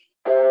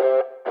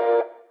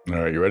All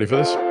right, you ready for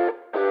this?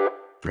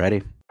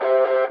 Ready.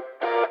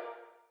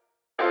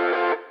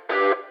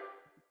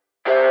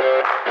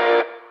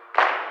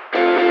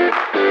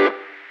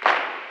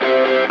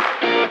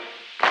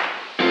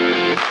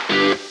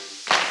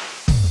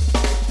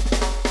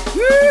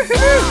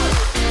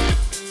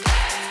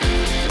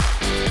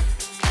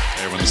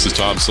 This is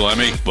Tom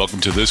Salemi. Welcome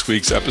to this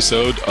week's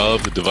episode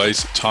of the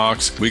Device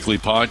Talks weekly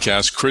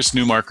podcast. Chris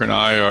Newmarker and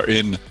I are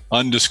in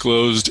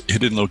undisclosed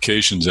hidden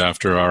locations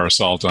after our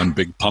assault on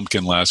Big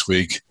Pumpkin last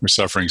week. We're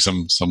suffering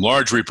some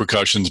large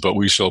repercussions, but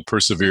we shall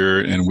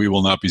persevere and we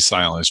will not be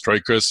silenced.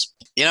 Right, Chris?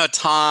 You know,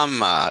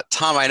 Tom, I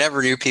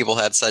never knew people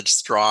had such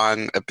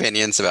strong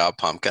opinions about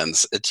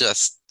pumpkins.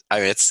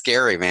 It's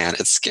scary, man.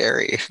 It's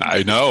scary.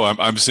 I know.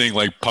 I'm seeing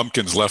like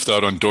pumpkins left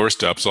out on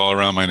doorsteps all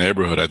around my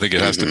neighborhood. I think it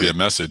has to be a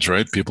message,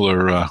 right? People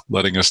are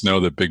letting us know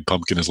that Big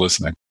Pumpkin is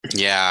listening.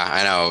 Yeah,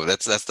 I know.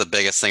 That's the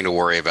biggest thing to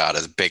worry about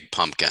is Big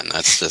Pumpkin.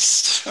 That's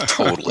just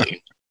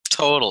totally.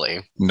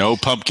 No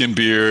pumpkin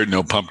beer,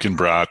 no pumpkin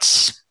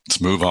brats. Let's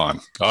move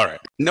on. All right.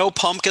 No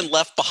pumpkin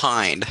left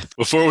behind.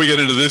 Before we get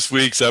into this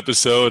week's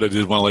episode, I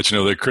did want to let you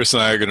know that Chris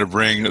and I are going to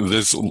bring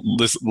this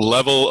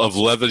level of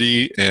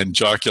levity and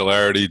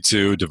jocularity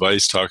to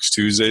Device Talks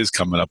Tuesdays.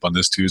 Coming up on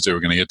this Tuesday, we're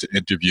going to get to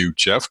interview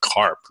Jeff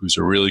Karp, who's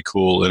a really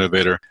cool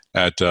innovator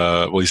at,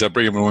 he's at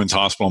Brigham and Women's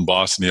Hospital in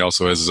Boston. He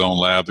also has his own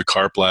lab, the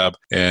Karp Lab.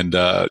 And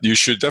you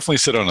should definitely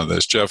sit on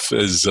this. Jeff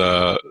is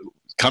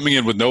coming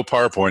in with no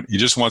PowerPoint. He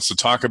just wants to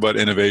talk about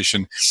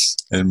innovation,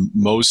 and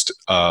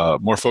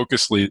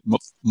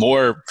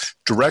more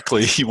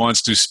directly, he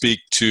wants to speak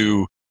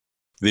to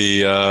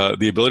the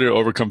ability to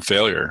overcome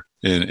failure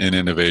in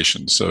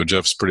innovation. So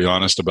Jeff's pretty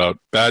honest about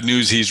bad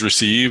news he's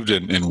received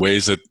and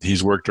ways that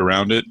he's worked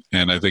around it,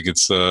 and I think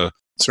it's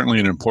certainly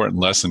an important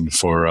lesson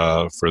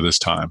for this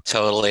time.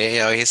 Totally.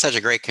 He's such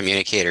a great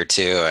communicator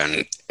too,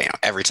 and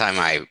every time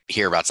I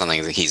hear about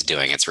something that he's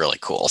doing, it's really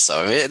cool.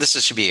 So this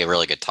should be a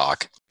really good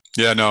talk.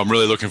 Yeah, no, I'm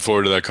really looking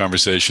forward to that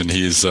conversation.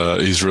 He's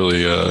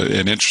really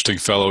an interesting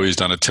fellow. He's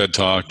done a TED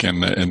Talk,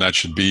 and that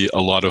should be a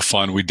lot of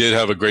fun. We did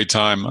have a great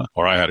time,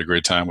 or I had a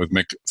great time with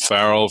Mick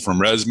Farrell from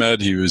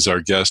ResMed. He was our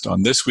guest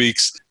on this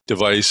week's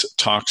Device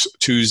Talks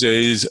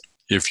Tuesdays.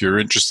 If you're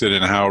interested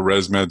in how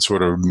ResMed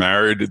sort of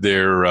married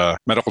their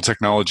medical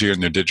technology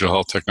and their digital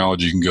health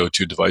technology, you can go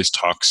to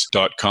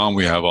devicetalks.com.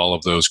 We have all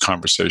of those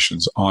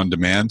conversations on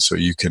demand, so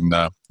you can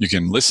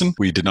listen.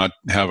 We did not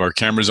have our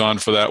cameras on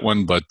for that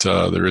one, but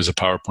there is a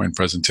PowerPoint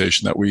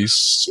presentation that we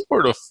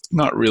sort of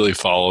not really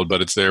followed,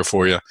 but it's there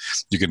for you.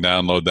 You can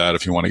download that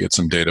if you want to get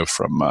some data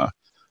from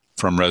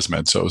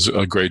ResMed. So it was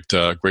a great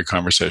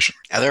conversation.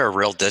 Yeah, they're a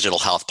real digital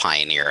health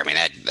pioneer. I mean,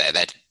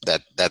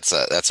 that's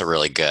a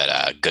really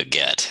good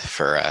get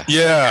for.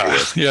 Yeah,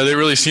 they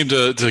really seem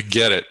to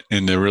get it,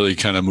 and they're really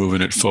kind of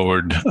moving it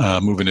forward,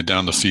 moving it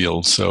down the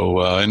field. So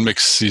and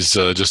Mick's, he's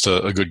just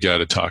a good guy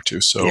to talk to.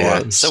 So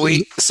yeah. So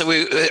we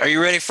are you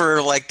ready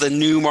for like the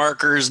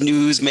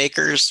news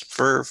makers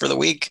for the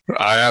week?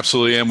 I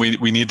absolutely am.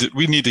 We need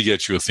to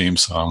get you a theme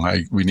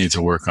song. We need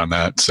to work on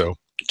that. So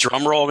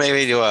drum roll,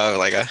 maybe do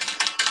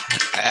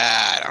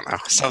I don't know.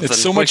 Something.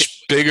 It's so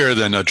much bigger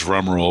than a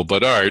drum roll,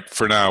 but all right,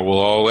 for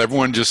now,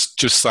 everyone just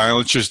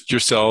silence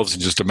yourselves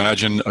and just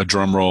imagine a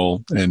drum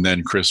roll, and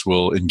then Chris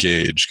will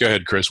engage. Go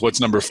ahead, Chris.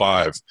 What's number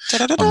 5? All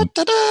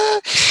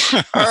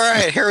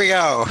right, here we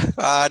go.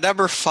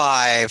 Number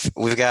 5,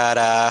 we've got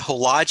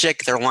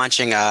Hologic. They're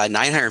launching a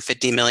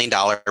 $950 million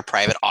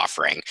private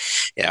offering.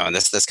 And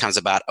this comes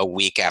about a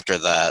week after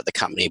the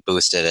company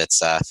boosted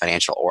its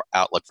financial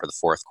outlook for the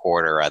fourth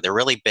quarter. They're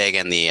really big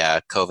in the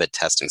COVID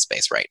testing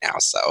space right now.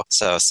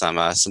 So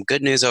some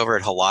good news over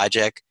at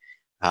Hologic.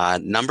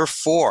 Number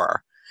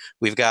 4,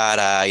 we've got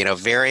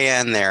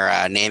Varian.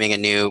 They're naming a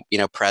new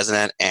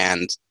president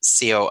and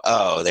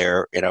COO.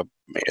 Their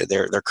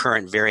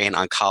current Varian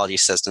Oncology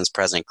Systems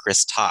president,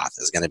 Chris Toth,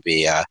 is going to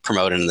be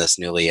promoted in this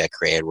newly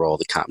created role of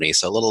the company.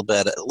 So a little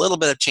bit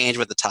of change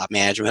with the top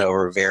management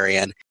over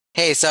Varian.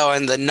 Hey, so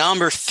in the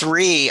number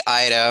 3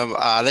 item,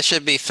 this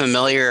should be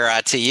familiar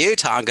to you,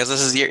 Tom, because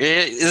this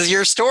is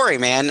your story,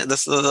 man.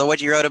 This is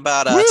what you wrote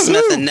about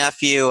Smith and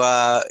Nephew,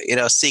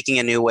 seeking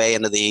a new way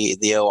into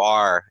the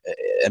OR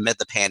amid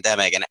the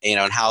pandemic, and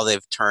how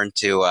they've turned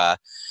to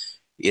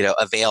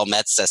Avail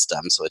Med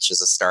Systems, which is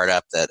a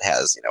startup that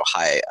has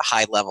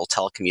high level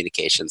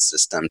telecommunications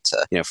system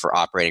to for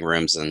operating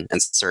rooms and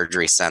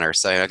surgery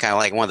centers. So kind of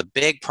like one of the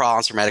big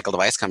problems for medical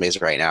device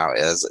companies right now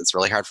is it's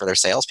really hard for their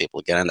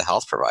salespeople to get into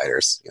health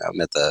providers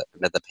amid the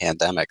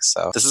pandemic.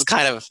 So this is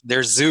kind of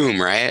their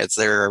Zoom, right? It's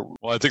their.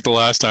 Well, I think the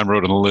last time I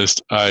wrote on the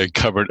list, I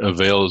covered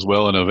Avail as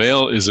well, and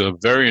Avail is a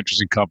very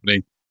interesting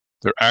company.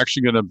 They're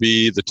actually going to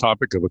be the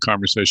topic of a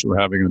conversation we're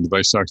having on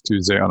Device Talks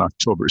Tuesday on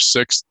October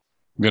 6th.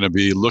 I'm going to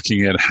be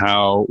looking at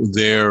how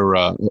their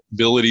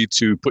ability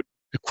to put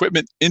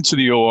equipment into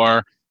the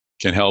OR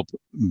can help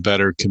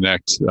better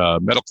connect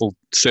medical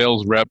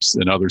sales reps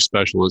and other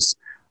specialists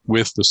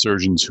with the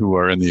surgeons who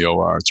are in the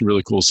OR. It's a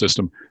really cool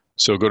system.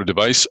 So go to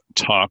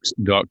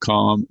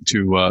devicetalks.com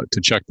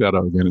to check that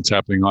out. Again, it's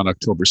happening on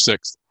October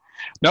 6th.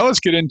 Now let's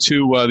get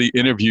into the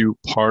interview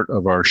part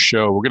of our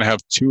show. We're going to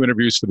have 2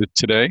 interviews for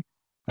today,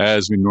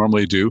 as we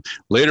normally do.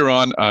 Later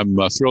on, I'm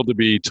thrilled to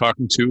be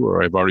talking to,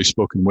 or I've already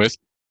spoken with,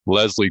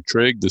 Leslie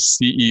Trigg, the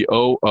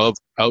CEO of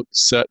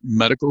Outset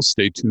Medical.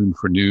 Stay tuned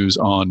for news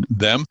on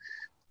them.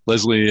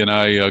 Leslie and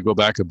I go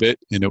back a bit,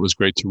 and it was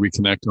great to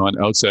reconnect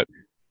on Outset.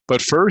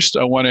 But first,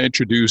 I want to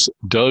introduce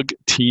Doug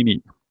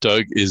Tini.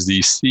 Doug is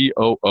the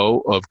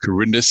COO of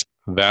Corindus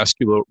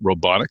Vascular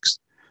Robotics.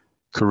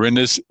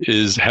 Corindus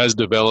has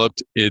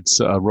developed its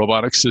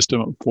robotic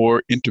system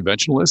for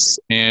interventionalists,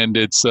 and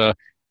it's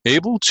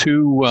able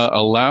to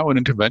allow an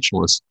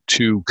interventionalist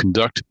to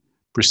conduct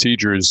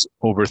procedures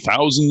over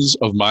thousands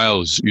of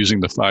miles using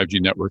the 5G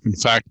network. In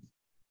fact,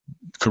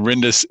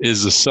 Corindus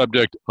is the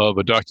subject of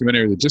a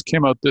documentary that just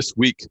came out this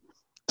week.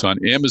 It's on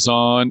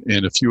Amazon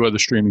and a few other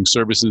streaming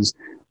services.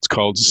 It's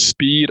called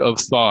Speed of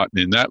Thought,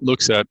 and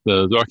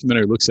the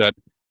documentary looks at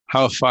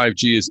how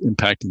 5G is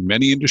impacting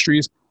many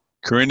industries.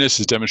 Corindus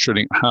is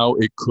demonstrating how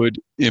 5G could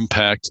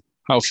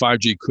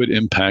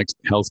impact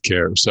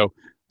healthcare. So,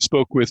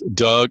 spoke with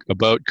Doug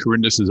about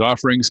Corindus's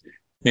offerings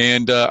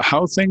and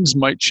how things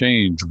might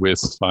change with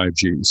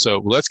 5G.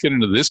 So, let's get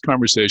into this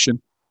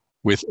conversation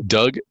with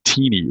Doug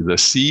Tini, the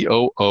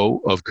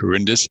COO of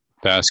Corindus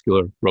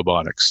Vascular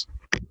Robotics.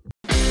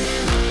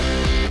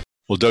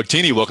 Well, Doug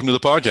Tini, welcome to the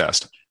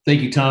podcast.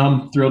 Thank you,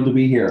 Tom. Thrilled to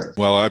be here.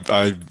 Well,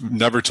 I've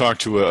never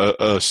talked to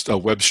a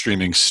web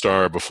streaming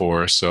star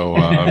before, so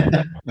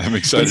I'm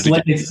excited.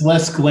 It's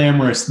less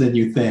glamorous than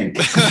you think.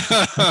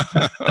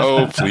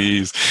 Oh,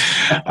 please.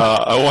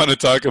 I want to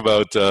talk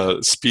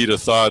about Speed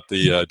of Thought,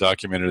 the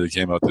documentary that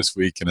came out this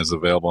week and is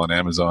available on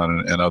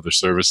Amazon and other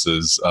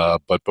services.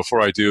 But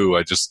before I do,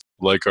 I just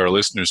like our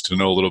listeners to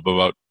know a little bit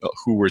about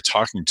who we're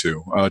talking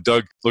to.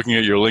 Doug, looking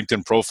at your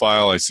LinkedIn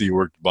profile, I see you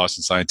worked at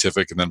Boston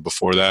Scientific, and then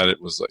before that,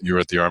 you were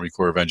at the Army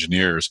Corps of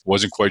Engineers.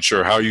 Wasn't quite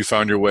sure how you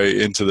found your way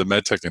into the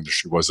medtech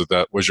industry.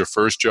 Was your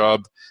first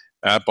job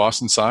at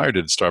Boston Sci, or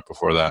did it start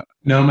before that?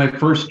 No, my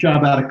first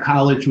job out of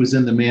college was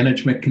in the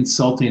management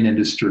consulting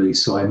industry,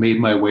 so I made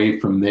my way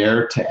from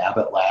there to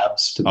Abbott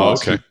Labs to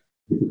Boston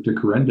to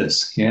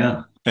Corindus.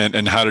 Yeah.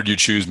 And how did you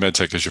choose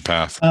medtech as your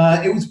path?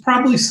 It was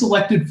probably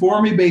selected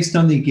for me based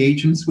on the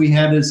engagements we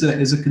had as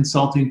a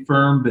consulting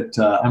firm, but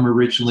I'm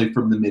originally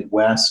from the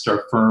Midwest.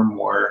 Our firm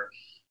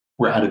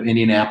we're out of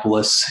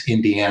Indianapolis,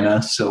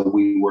 Indiana, so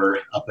we were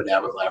up at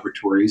Abbott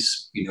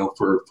Laboratories,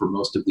 for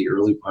most of the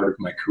early part of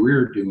my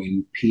career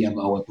doing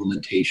PMO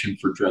implementation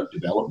for drug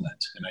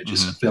development. And I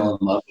just fell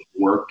in love with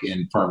work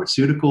in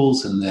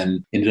pharmaceuticals and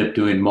then ended up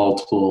doing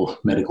multiple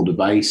medical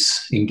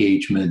device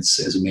engagements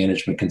as a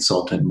management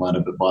consultant, wound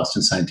up at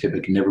Boston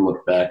Scientific and never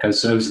looked back. I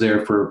was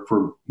there for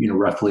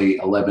roughly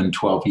 11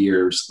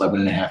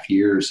 and a half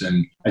years,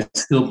 and I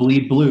still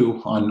bleed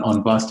blue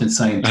on Boston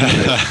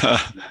Scientific.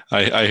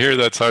 I hear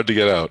that's hard to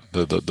get out,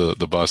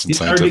 the Boston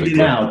Scientific. It's hard to get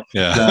out.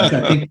 Yeah.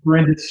 I think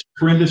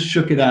Corindus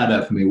shook it out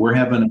of me. We're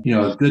having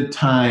a good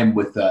time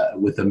with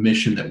a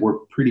mission that we're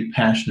pretty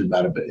passionate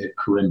about at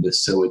Corindus.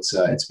 So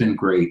it's been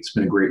great. It's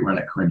been a great run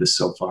at Corindus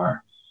so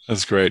far.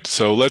 That's great.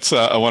 So let's.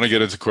 I want to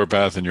get into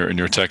CorePath and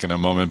your tech in a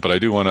moment, but I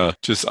do want to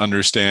just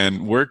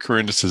understand where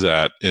Corindus is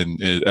at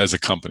as a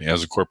company,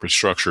 as a corporate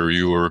structure.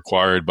 You were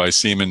acquired by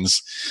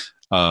Siemens,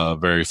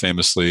 very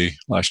famously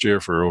last year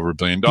for over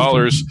 $1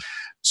 billion.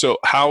 So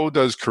how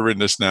does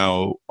Corindus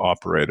now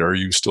operate? Are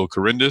you still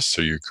Corindus?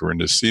 Are you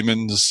Corindus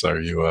Siemens? Are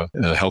you a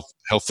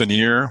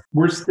Healthineer?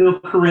 We're still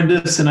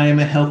Corindus, and I am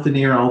a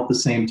Healthineer all at the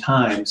same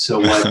time.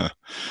 So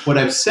what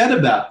I've said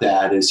about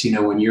that is,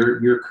 when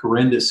you're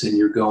Corindus and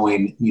you're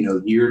going,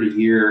 year to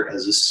year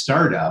as a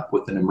startup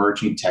with an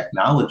emerging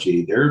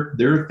technology, there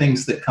are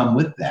things that come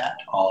with that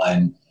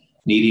on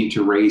needing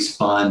to raise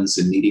funds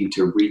and needing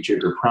to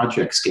rejigger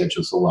project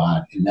schedules a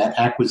lot. And that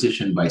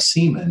acquisition by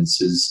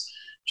Siemens is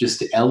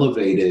just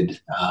elevated,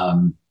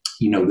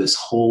 this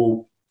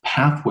whole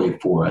pathway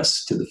for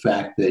us to the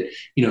fact that,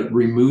 it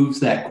removes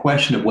that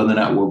question of whether or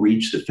not we'll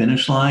reach the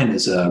finish line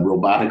as a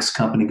robotics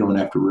company going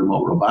after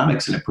remote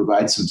robotics. And it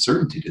provides some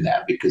certainty to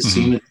that because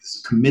Siemens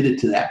is committed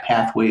to that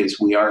pathway as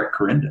we are at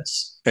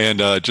Corindus. And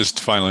just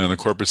finally on the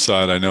corporate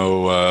side, I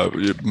know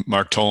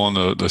Mark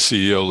Tolan, the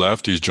CEO,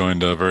 left. He's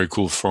joined a very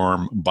cool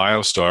firm,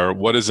 BioStar.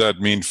 What does that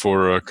mean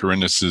for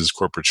Corindus's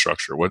corporate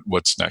structure?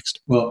 What's next?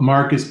 Well,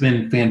 Mark has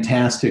been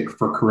fantastic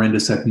for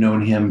Corindus. I've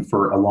known him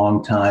for a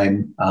long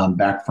time,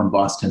 back from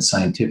Boston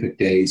Scientific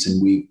days,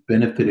 and we've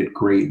benefited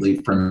greatly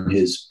from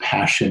his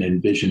passion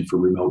and vision for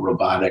remote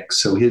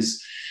robotics. So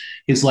his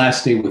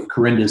last day with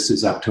Corindus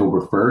is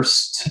October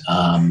 1st.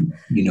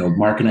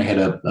 Mark and I had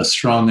a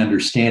strong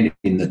understanding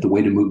that the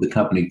way to move the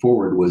company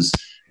forward was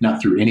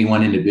not through any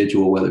one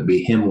individual, whether it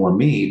be him or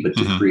me, but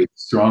to create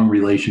strong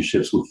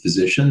relationships with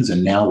physicians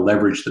and now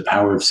leverage the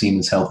power of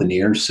Siemens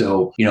Healthineers.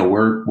 So,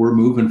 we're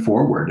moving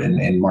forward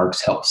and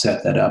Mark's helped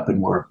set that up,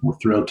 and we're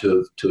thrilled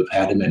to have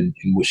had him and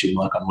wish him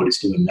luck on what he's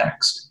doing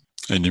next.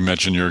 And you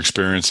mentioned your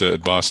experience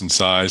at Boston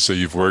Sci, so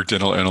you've worked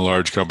in a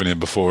large company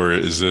before.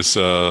 Is this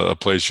a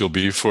place you'll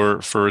be for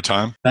a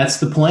time?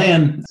 That's the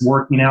plan. It's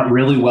working out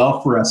really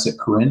well for us at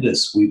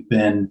Corindus. We've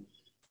been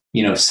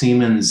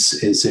Siemens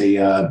is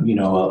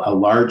a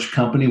large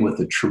company with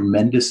a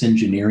tremendous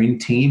engineering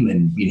team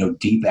and,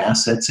 deep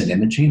assets in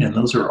imaging. And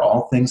those are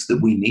all things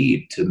that we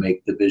need to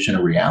make the vision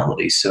a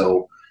reality.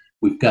 So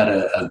we've got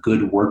a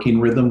good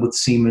working rhythm with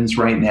Siemens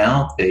right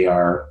now. They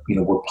are,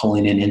 we're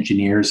pulling in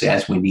engineers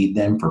as we need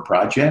them for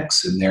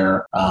projects, and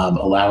they're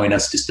allowing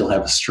us to still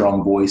have a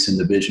strong voice in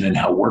the vision and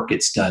how work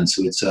gets done.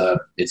 So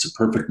it's a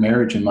perfect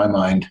marriage in my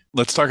mind.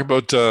 Let's talk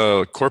about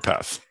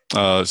CorePath.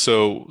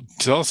 So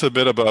tell us a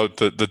bit about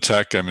the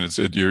tech. I mean,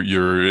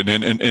 you're an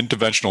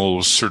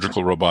interventional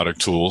surgical robotic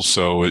tool,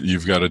 so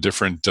you've got a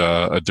different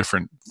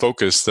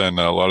focus than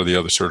a lot of the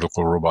other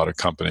surgical robotic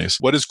companies.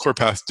 What does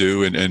CorePath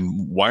do,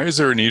 and why is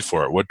there a need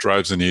for it? What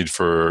drives the need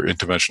for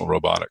interventional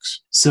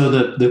robotics? So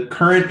the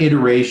current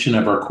iteration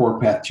of our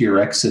CorePath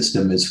TRX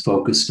system is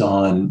focused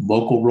on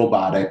local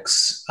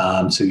robotics.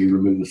 So you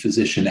remove the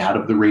physician out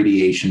of the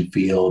radiation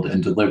field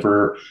and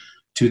deliver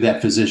to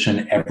that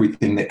physician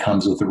everything that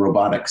comes with the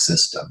robotic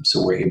system.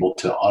 So we're able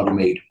to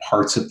automate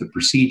parts of the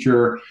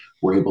procedure.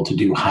 We're able to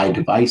do high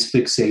device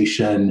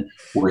fixation.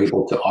 We're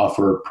able to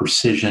offer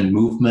precision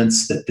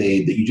movements that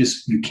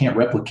you can't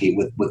replicate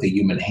with a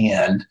human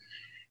hand.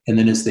 And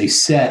then as they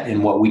set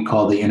in what we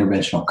call the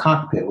interventional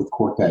cockpit with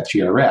CorePath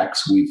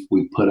TRX,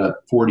 we've put a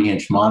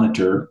 40-inch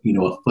monitor,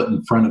 a foot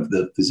in front of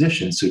the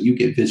physician. So you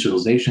get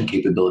visualization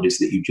capabilities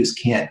that you just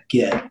can't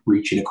get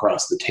reaching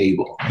across the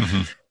table.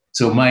 Mm-hmm.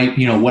 So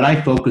what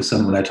I focus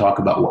on when I talk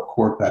about what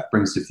CorePath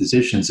brings to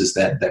physicians is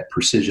that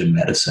precision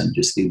medicine,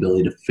 just the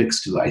ability to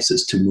fix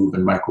devices, to move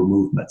in micro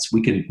movements.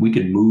 We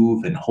can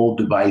move and hold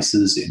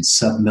devices in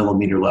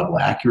sub-millimeter level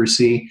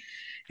accuracy.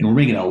 And we're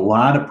making a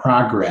lot of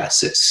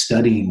progress at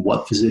studying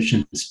what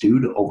physicians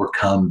do to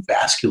overcome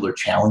vascular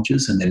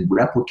challenges and then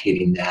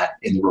replicating that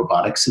in the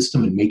robotic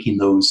system and making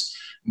those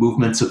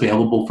movements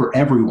available for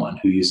everyone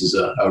who uses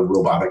a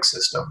robotic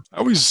system. I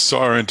always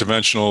saw our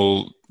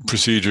interventional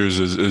procedures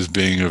as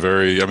being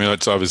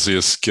that's obviously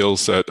a skill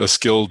set, a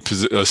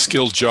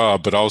skilled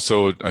job, but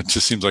also it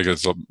just seems like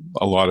it's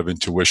a lot of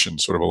intuition,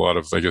 sort of a lot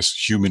of, I guess,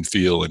 human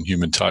feel and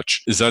human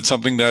touch. Is that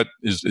something that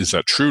is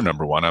that true?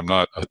 Number one, I'm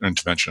not an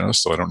interventionist,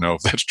 so I don't know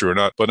if that's true or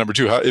not. But number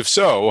two, if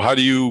so, how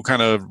do you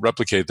kind of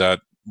replicate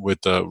that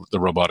with the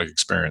robotic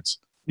experience?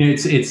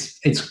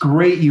 It's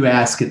great you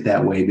ask it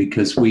that way,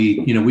 because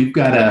we've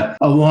got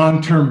a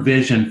long-term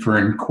vision for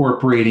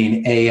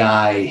incorporating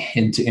AI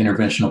into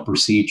interventional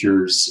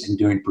procedures and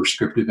doing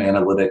prescriptive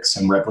analytics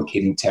and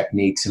replicating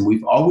techniques. And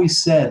we've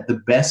always said the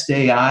best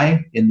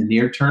AI in the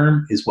near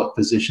term is what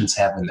physicians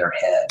have in their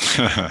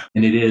head.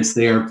 And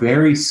they are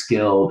very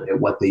skilled at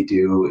what they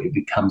do. It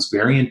becomes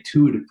very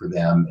intuitive for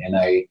them. And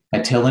I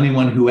tell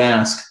anyone who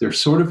asks, they're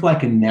sort of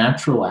like a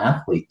natural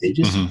athlete. They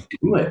just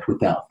do it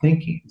without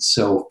thinking.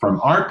 So from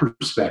our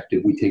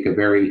perspective, we take a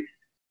very,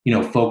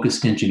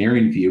 focused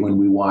engineering view, and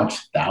we watch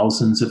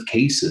thousands of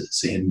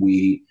cases, and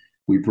we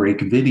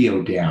break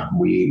video down.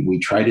 We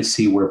try to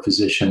see where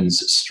physicians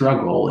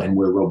struggle and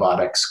where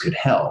robotics could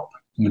help.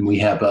 And we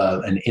have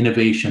an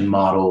innovation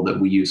model that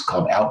we use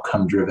called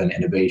outcome-driven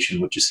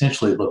innovation, which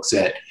essentially looks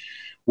at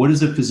what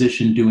is a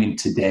physician doing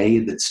today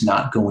that's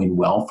not going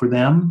well for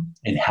them,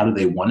 and how do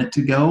they want it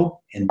to go?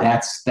 And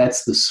that's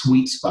the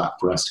sweet spot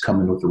for us to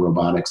come in with a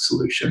robotic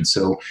solution.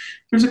 So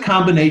there's a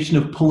combination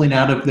of pulling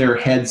out of their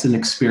heads and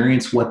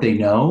experience what they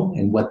know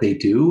and what they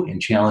do in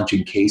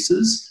challenging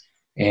cases.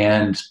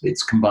 And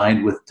it's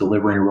combined with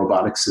delivering a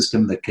robotic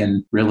system that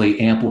can really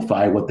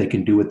amplify what they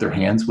can do with their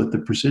hands with the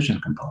precision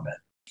component.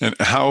 And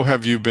how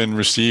have you been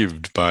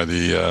received by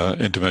the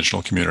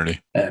interventional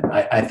community?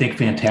 I think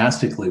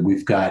fantastically.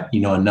 We've got,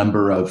 a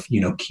number of,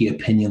 key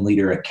opinion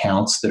leader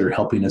accounts that are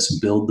helping us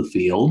build the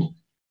field.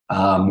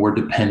 We're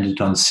dependent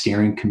on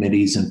steering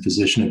committees and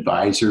physician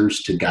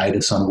advisors to guide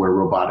us on where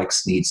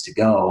robotics needs to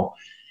go.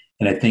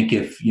 And I think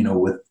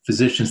with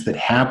physicians that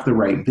have the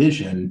right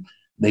vision,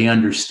 they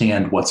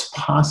understand what's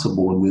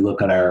possible when we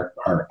look at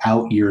our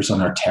out years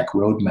on our tech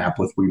roadmap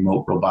with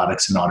remote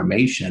robotics and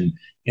automation,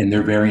 and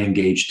they're very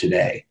engaged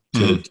today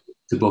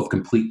to both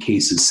complete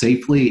cases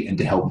safely and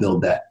to help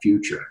build that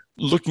future.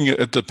 Looking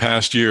at the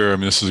past year,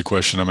 this is a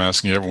question I'm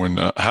asking everyone.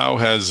 How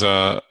has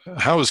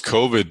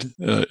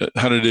COVID?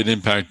 How did it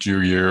impact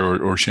your year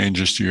or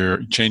change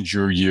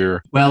your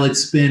year? Well,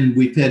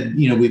 we've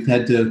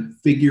had to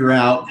figure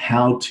out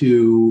how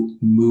to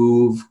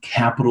move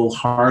capital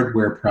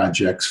hardware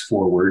projects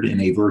forward in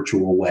a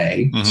virtual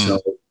way. Mm-hmm. So,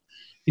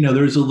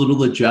 there's a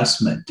little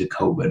adjustment to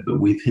COVID, but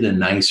we've hit a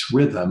nice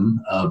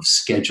rhythm of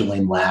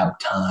scheduling lab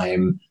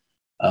time,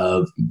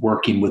 of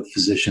working with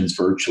physicians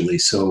virtually.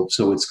 So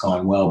it's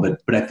gone well.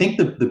 But I think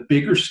the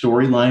bigger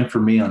storyline for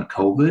me on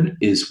COVID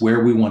is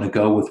where we want to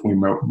go with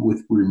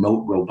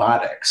remote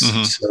robotics.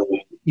 Mm-hmm. So,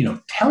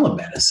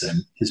 telemedicine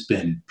has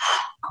been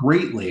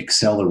greatly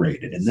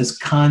accelerated. And this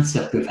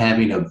concept of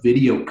having a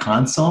video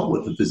consult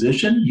with a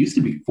physician used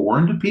to be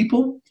foreign to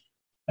people.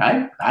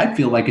 I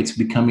feel like it's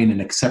becoming an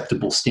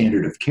acceptable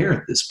standard of care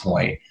at this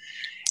point.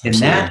 And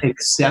that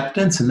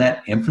acceptance and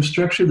that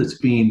infrastructure that's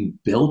being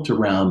built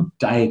around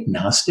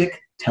diagnostic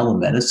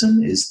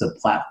telemedicine is the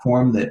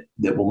platform that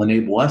will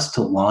enable us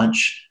to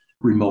launch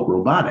remote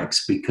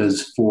robotics,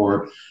 because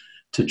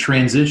to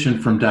transition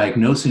from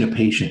diagnosing a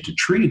patient to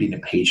treating a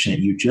patient,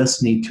 you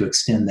just need to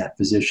extend that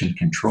physician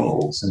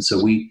controls. And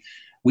so we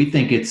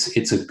think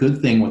it's a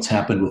good thing what's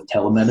happened with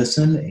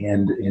telemedicine.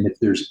 And if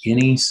there's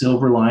any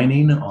silver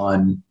lining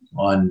on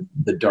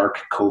the dark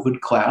COVID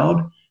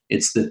cloud,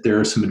 it's that there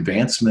are some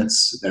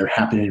advancements that are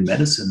happening in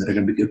medicine that are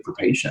going to be good for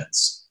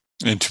patients.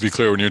 And to be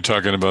clear, when you're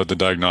talking about the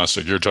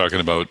diagnostic, you're talking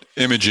about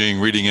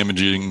reading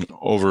imaging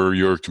over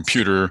your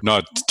computer,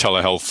 not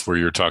telehealth where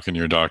you're talking to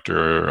your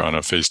doctor on a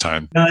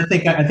FaceTime. No, I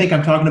think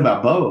I'm talking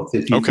about both.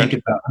 If you think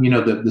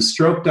about, the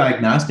stroke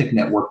diagnostic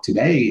network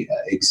today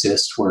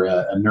exists where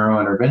a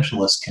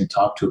neurointerventionalist can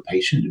talk to a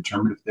patient,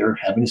 determine if they're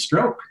having a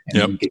stroke,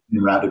 and then get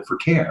them routed for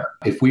care.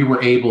 If we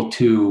were able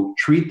to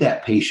treat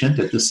that patient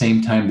at the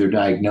same time they're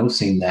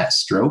diagnosing that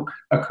stroke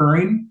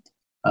occurring,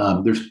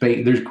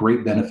 there's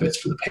great benefits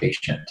for the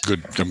patient.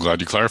 Good. I'm glad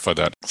you clarified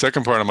that.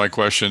 Second part of my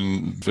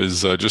question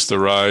is just the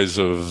rise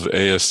of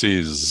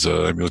ASCs,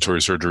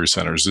 ambulatory surgery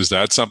centers. Is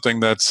that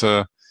something that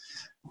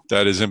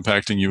is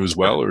impacting you as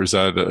well, or is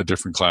that a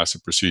different class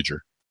of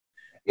procedure?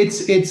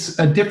 It's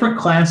a different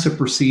class of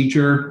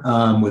procedure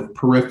with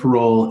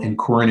peripheral and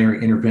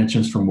coronary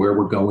interventions from where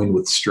we're going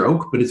with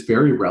stroke, but it's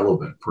very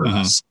relevant for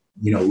us.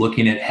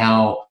 Looking at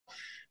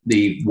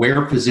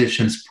where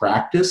physicians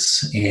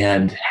practice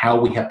and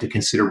how we have to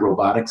consider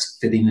robotics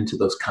fitting into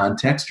those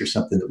contexts are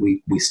something that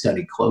we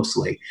study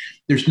closely.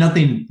 There's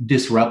nothing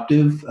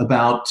disruptive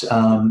about,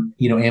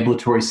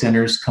 ambulatory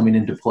centers coming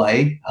into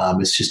play.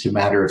 It's just a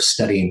matter of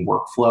studying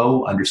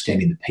workflow,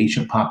 understanding the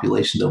patient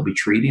population they'll be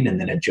treating, and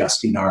then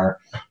adjusting our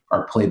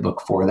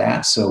playbook for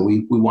that. So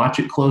we watch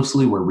it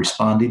closely. We're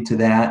responding to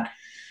that.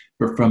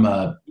 But from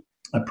a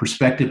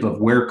perspective of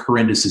where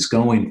Corindus is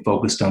going,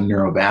 focused on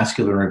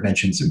neurovascular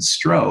interventions and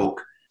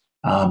stroke,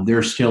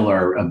 there still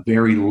are a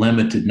very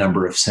limited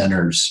number of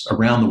centers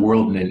around the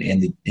world and in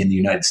the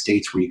United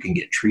States where you can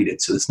get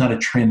treated. So it's not a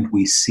trend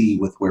we see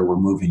with where we're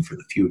moving for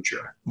the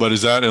future. But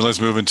and let's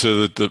move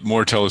into the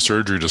more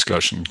telesurgery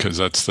discussion, because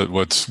that's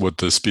what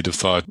the Speed of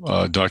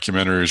Thought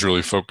documentary is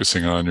really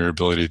focusing on, your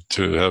ability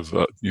to have,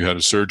 you had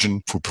a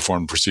surgeon who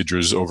performed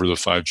procedures over the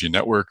 5G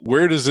network.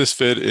 Where does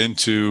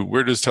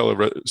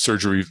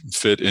telesurgery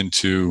fit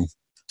into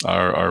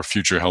our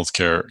future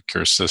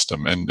healthcare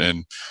system,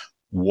 and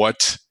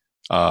what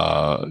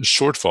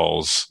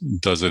shortfalls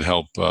does it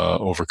help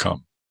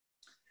overcome?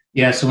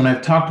 Yeah, so when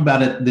I've talked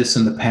about this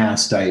in the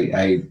past,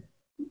 I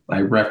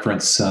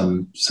reference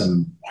some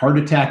heart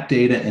attack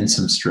data and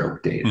some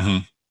stroke data. Mm-hmm.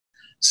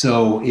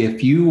 So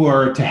if you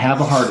are to have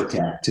a heart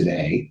attack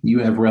today, you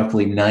have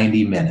roughly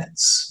 90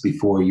 minutes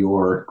before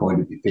you're going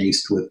to be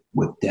faced with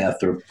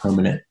death or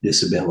permanent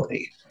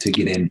disability to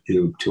get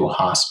into a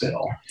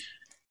hospital.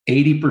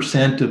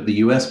 80% of the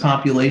U.S.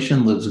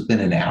 population lives within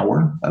an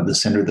hour of the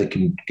center that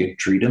can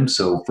treat them.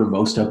 So for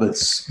most of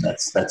us,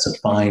 that's a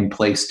fine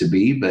place to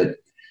be, but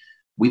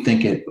we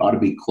think it ought to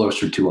be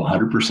closer to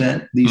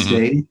 100% these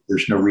days.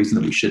 There's no reason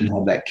that we shouldn't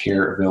have that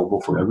care available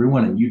for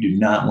everyone, and you do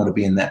not want to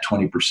be in that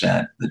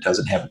 20% that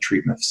doesn't have a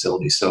treatment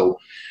facility. So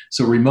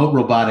remote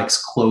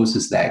robotics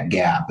closes that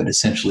gap. It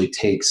essentially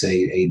takes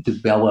a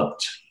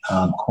developed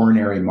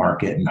coronary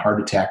market and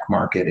heart attack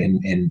market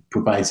and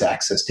provides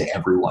access to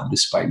everyone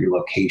despite your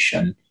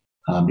location,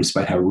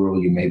 despite how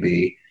rural you may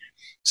be.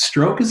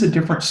 Stroke is a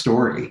different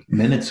story.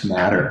 Minutes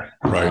matter.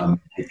 Right.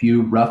 If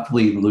you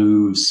roughly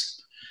lose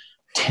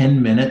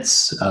 10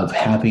 minutes of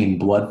having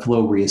blood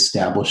flow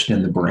reestablished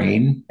in the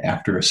brain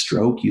after a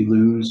stroke, you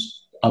lose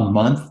a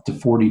month to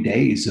 40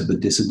 days of a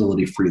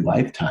disability-free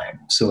lifetime.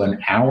 So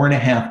an hour and a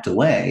half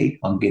delay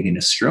on getting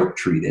a stroke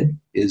treated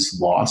is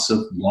loss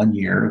of 1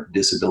 year of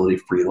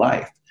disability-free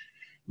life.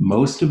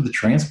 Most of the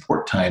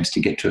transport times to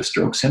get to a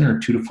stroke center are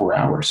 2 to 4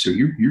 hours. So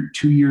you're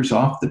 2 years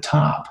off the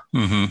top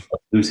of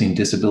losing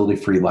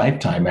disability-free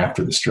lifetime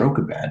after the stroke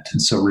event.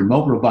 And so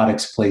remote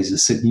robotics plays a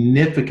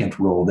significant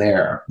role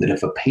there, that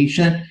if a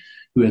patient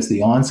who has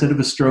the onset of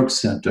a stroke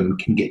symptom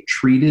can get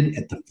treated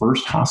at the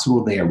first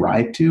hospital they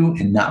arrive to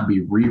and not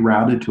be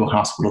rerouted to a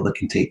hospital that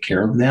can take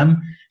care of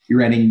them,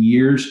 you're adding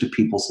years to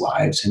people's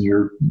lives, and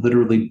you're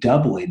literally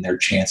doubling their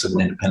chance of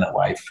an independent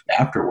life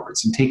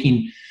afterwards and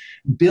taking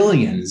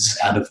billions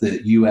out of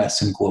the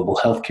U.S. and global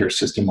healthcare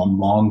system on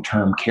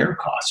long-term care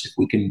costs. If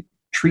we can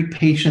treat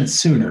patients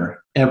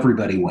sooner,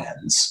 everybody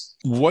wins.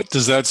 What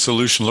does that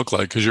solution look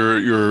like? Because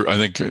you're, I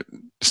think,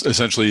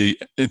 essentially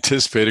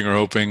anticipating or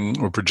hoping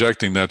or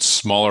projecting that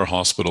smaller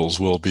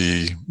hospitals will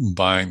be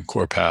buying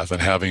CorePath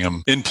and having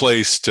them in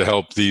place to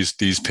help these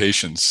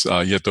patients.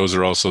 Yet those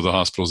are also the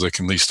hospitals that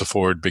can least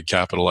afford big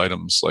capital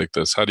items like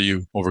this. How do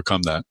you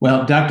overcome that?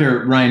 Well,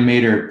 Dr. Ryan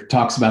Mader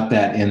talks about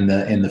that in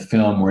the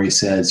film, where he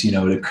says, it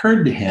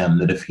occurred to him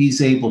that if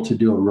he's able to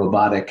do a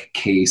robotic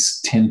case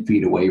 10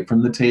 feet away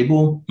from the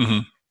table,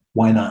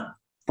 why not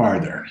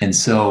farther? And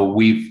so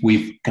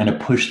we've kind of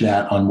pushed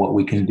that on what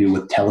we can do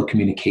with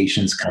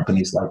telecommunications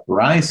companies like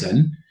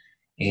Verizon,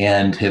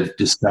 and have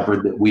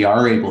discovered that we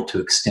are able to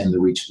extend the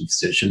reach of the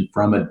physician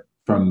from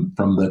from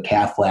the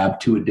cath lab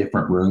to a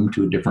different room,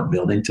 to a different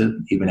building, to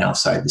even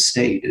outside the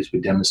state, as we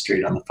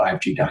demonstrate on the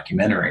 5G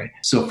documentary.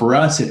 So for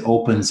us, it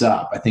opens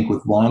up. I think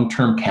with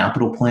long-term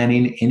capital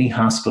planning, any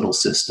hospital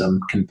system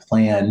can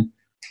plan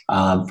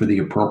for the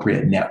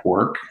appropriate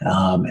network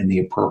and the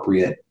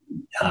appropriate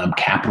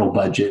capital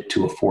budget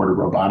to afford a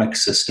robotic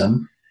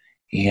system.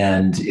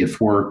 And if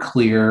we're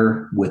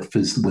clear with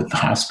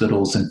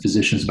hospitals and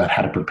physicians about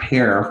how to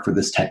prepare for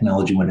this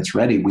technology when it's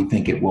ready, we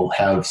think it will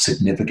have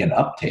significant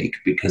uptake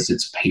because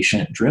it's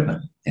patient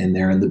driven and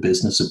they're in the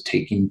business of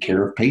taking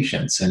care of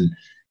patients. And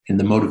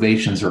the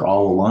motivations are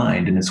all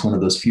aligned. And it's one of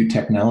those few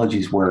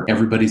technologies where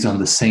everybody's on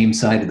the same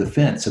side of the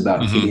fence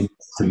about getting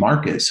to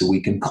market so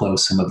we can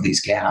close some of these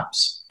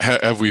gaps.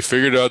 Have we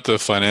figured out the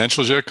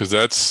financials yet? Because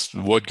that's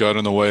what got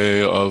in the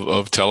way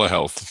of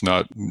telehealth.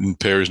 Not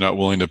payers not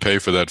willing to pay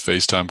for that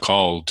FaceTime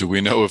call. Do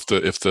we know if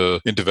the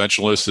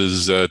interventionalist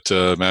is at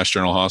Mass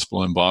General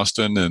Hospital in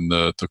Boston and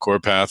the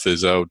CorePath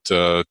is out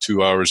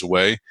 2 hours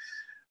away?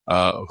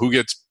 Who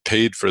gets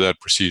paid for that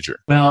procedure?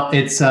 Well,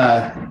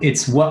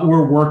 it's what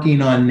we're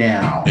working on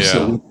now. Yeah.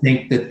 So we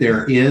think that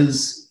there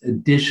is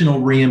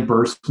additional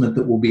reimbursement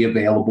that will be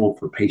available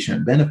for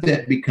patient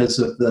benefit because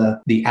of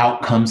the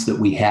outcomes that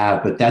we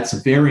have, but that's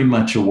very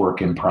much a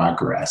work in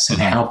progress. And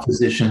how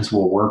physicians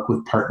will work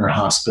with partner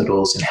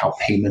hospitals and how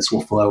payments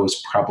will flow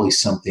is probably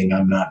something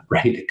I'm not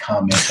ready to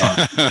comment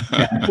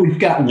on. We've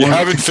got You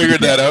haven't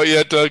figured that out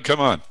yet, Doug?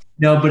 Come on.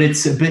 No, but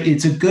it's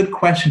a good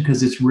question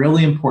because it's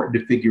really important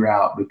to figure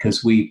out,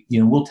 because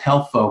we'll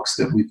tell folks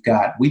that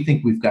we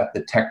think we've got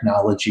the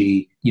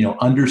technology,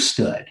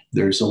 understood.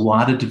 There's a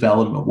lot of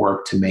development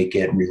work to make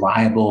it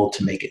reliable,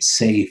 to make it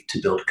safe,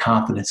 to build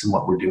confidence in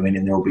what we're doing.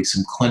 And there will be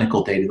some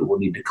clinical data that we'll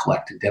need to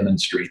collect to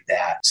demonstrate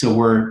that. So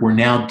we're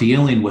now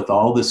dealing with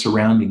all the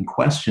surrounding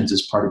questions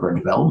as part of our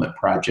development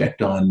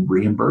project on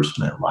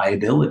reimbursement,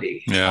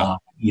 liability. Yeah.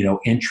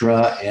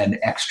 Intra and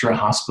extra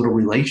hospital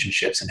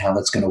relationships and how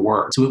that's going to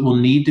work. So it will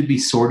need to be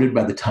sorted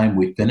by the time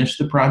we finish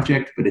the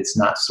project, but it's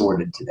not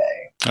sorted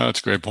today. Oh, that's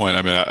a great point.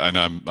 I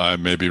mean, I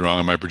may be wrong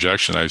in my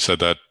projection. I said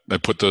that I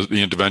put the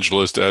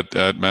interventionalist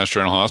at Mass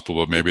General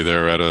Hospital, but maybe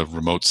they're at a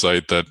remote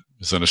site that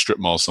is in a strip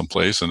mall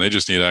someplace, and they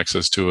just need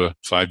access to a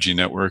 5G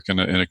network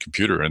and a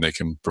computer, and they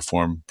can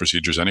perform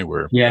procedures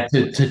anywhere. Yeah,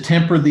 to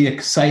temper the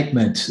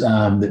excitement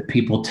that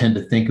people tend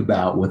to think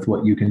about with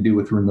what you can do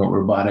with remote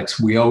robotics,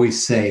 we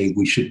always say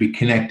we should be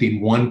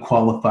connecting one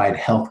qualified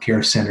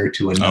healthcare center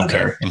to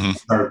another. Okay.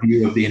 Our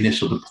view of the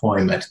initial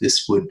deployment,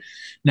 this would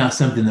not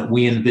something that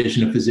we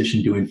envision a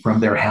physician doing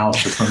from their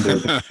house or from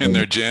their in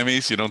their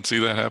jammies. You don't see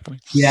that happening.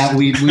 Yeah,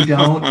 we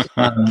don't.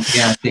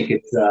 I think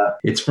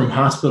it's from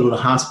hospital to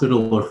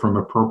hospital or from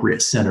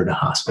appropriate center to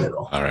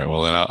hospital. All right.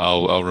 Well, then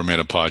I'll remain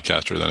a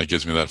podcaster. Then it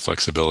gives me that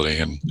flexibility.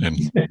 And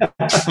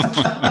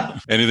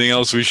anything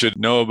else we should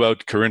know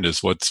about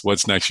Corindus?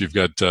 What's next? You've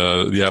got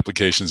the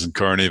applications in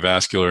coronary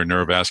vascular and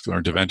neurovascular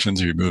interventions.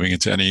 Are you moving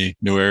into any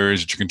new areas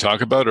that you can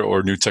talk about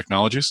or new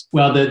technologies?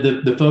 Well,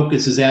 the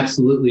focus is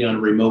absolutely on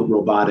remote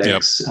robotics,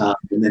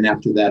 and then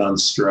after that on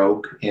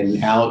stroke. And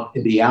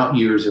the out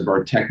years of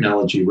our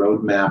technology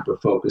roadmap are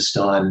focused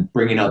on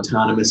bringing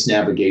autonomous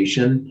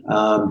navigation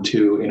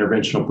to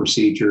interventional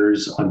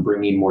procedures, on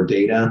bringing more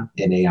data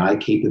and AI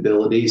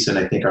capabilities. And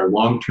I think our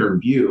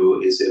long-term view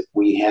is if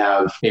we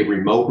have a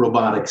remote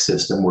robotic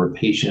system where a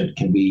patient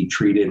can be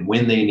treated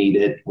when they need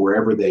it,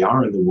 wherever they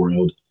are in the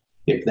world,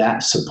 if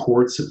that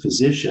supports a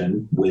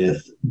physician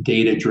with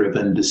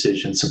data-driven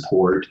decision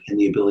support and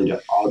the ability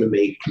to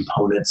automate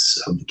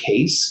components of the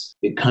case,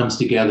 it comes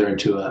together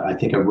into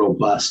a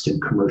robust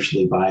and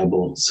commercially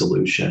viable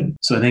solution.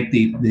 So I think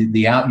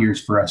the out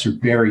years for us are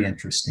very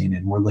interesting,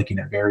 and we're looking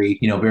at very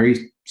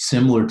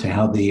similar to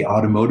how the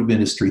automotive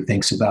industry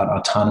thinks about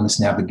autonomous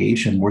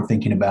navigation. We're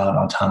thinking about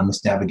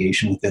autonomous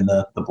navigation within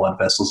the blood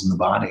vessels in the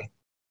body.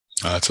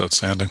 That's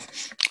outstanding.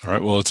 All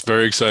right. Well, it's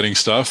very exciting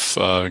stuff.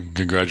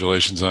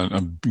 Congratulations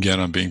on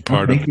being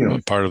part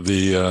of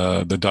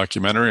the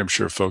documentary. I'm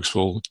sure folks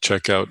will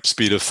check out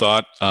Speed of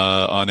Thought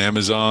on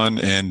Amazon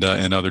and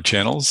other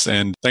channels.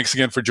 And thanks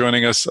again for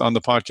joining us on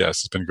the podcast.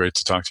 It's been great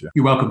to talk to you.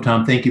 You're welcome,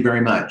 Tom. Thank you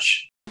very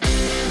much.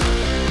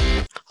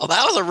 Well,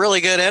 that was a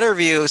really good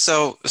interview.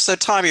 So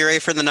Tom, you ready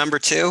for the number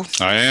 2?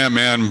 I am,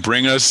 man.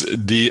 Bring us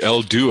the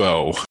El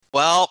Duo.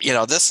 Well,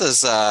 this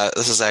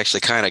is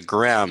actually kind of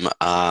grim.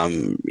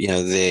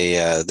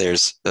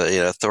 There's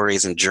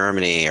authorities in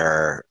Germany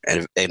are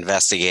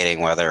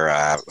investigating whether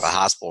a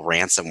hospital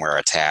ransomware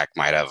attack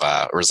might have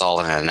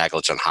resulted in a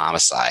negligent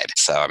homicide.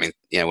 So, I mean,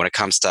 when it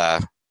comes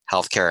to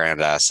healthcare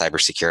and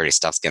cybersecurity,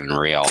 stuff's getting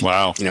real.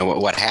 Wow.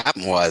 What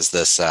happened was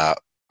this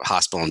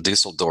hospital in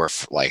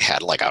Dusseldorf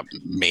had a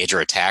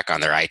major attack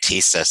on their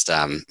IT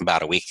system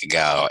about a week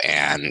ago,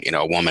 and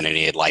a woman who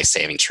needed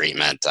life-saving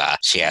treatment,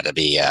 she had to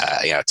be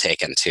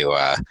taken to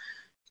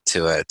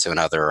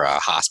another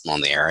hospital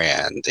in the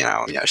area, and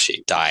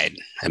she died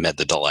amid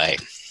the delay.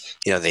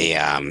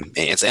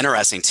 it's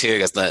interesting too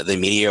because the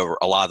media,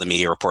 a lot of the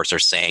media reports are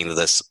saying that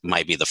this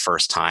might be the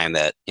first time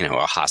that a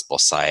hospital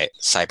site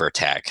cyber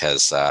attack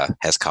has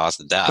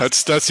caused a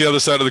death. That's the other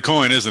side of the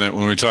coin, isn't it?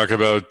 When we talk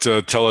about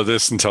tele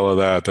this and tele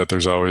that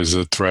there's always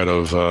a threat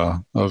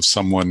of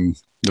someone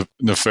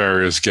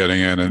nefarious getting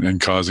in and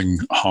causing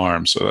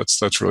harm. So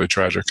that's really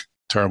tragic.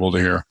 Terrible to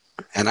hear.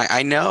 And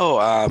I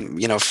know,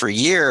 for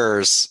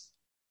years,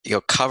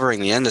 covering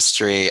the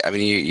industry, I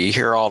mean, you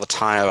hear all the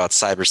time about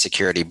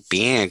cybersecurity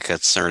being a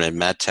concern in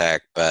medtech,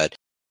 but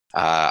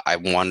I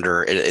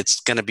wonder, it's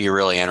going to be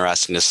really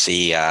interesting to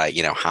see,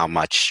 how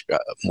much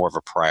more of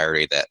a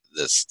priority that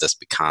this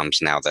becomes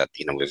now that,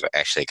 we've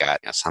actually got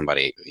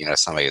somebody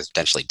who's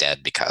potentially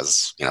dead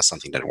because,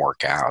 something didn't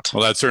work out.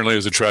 Well, that certainly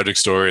is a tragic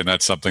story, and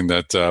that's something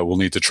that we'll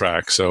need to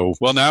track. So,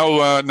 well,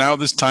 now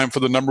this time for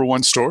the number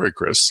one story,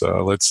 Chris.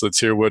 Let's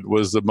hear what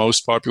was the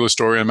most popular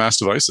story on Mass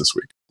Device this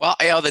week.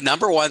 Well, the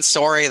number one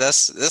story,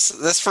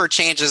 this for a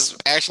change is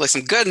actually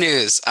some good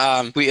news.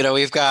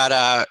 We've got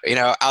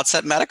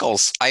Outset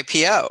Medical's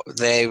IPO.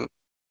 They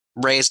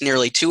raised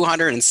nearly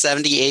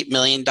 $278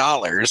 million.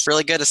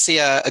 Really good to see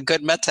a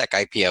good medtech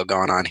IPO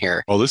going on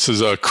here. Well, this is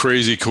a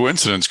crazy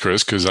coincidence,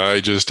 Chris, because I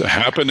just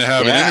happened to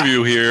have an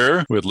interview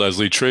here with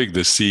Leslie Trigg,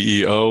 the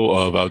CEO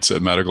of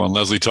Outset Medical, and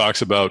Leslie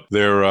talks about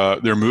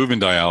their move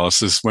in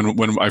dialysis.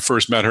 When I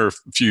first met her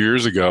a few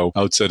years ago,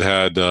 Outset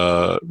had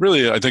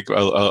really, I think,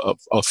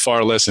 a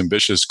far less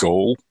ambitious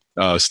goal.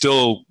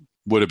 Still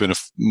would have been a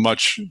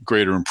much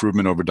greater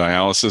improvement over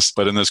dialysis.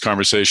 But in this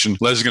conversation,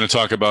 Leslie's going to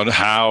talk about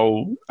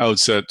how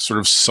Outset sort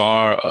of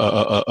saw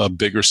a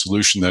bigger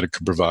solution that it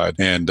could provide.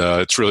 And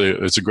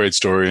it's a great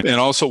story.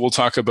 And also we'll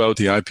talk about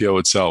the IPO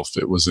itself.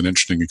 It was an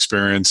interesting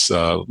experience.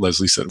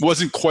 Leslie said it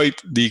wasn't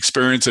quite the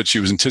experience that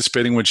she was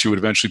anticipating when she would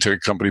eventually take a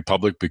company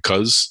public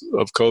because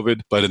of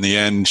COVID. But in the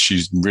end,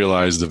 she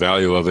realized the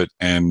value of it.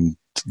 And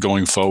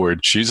going forward,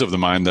 she's of the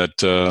mind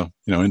that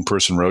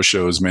in-person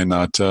roadshows may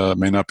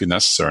not be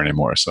necessary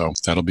anymore. So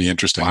that'll be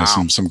interesting. Wow.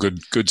 There's some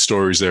good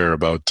stories there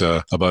about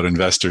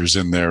investors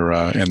and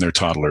their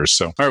toddlers.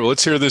 So all right, well,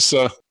 let's hear this.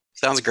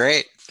 Sounds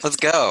great. Let's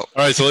go. All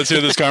right, so let's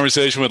hear this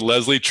conversation with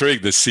Leslie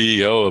Trigg, the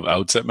CEO of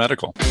Outset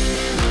Medical.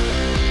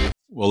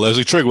 Well,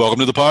 Leslie Trigg, welcome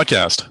to the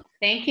podcast.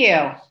 Thank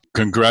you.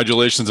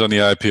 Congratulations on the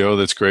IPO.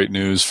 That's great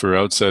news for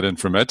Outset and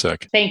for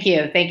MedTech. Thank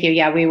you.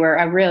 Yeah, we were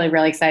really,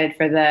 really excited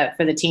for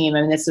the team.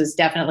 I mean, this was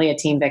definitely a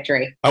team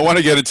victory. I want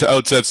to get into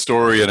Outset's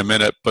story in a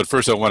minute, but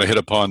first I want to hit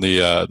upon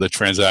the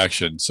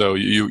transaction. So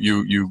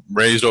you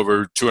raised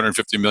over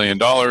 $250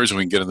 million, and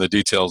we can get into the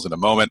details in a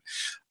moment.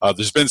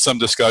 There's been some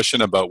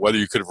discussion about whether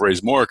you could have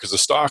raised more because the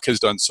stock has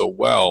done so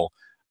well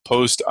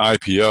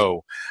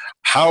post-IPO.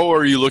 How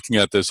are you looking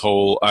at this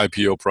whole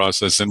IPO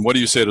process, and what do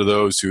you say to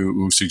those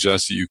who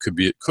suggest that you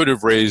could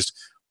have raised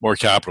more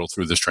capital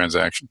through this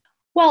transaction?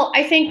 Well,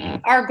 I think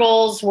our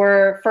goals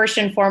were first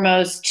and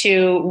foremost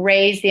to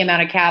raise the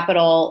amount of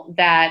capital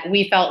that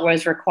we felt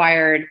was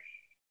required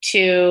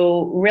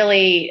to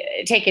really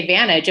take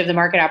advantage of the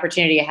market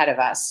opportunity ahead of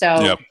us.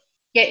 So Yep.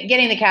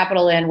 Getting the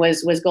capital in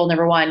was goal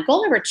number one.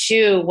 Goal number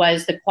two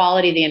was the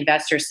quality of the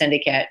investor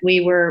syndicate.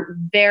 We were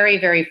very,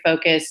 very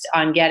focused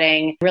on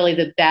getting really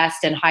the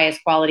best and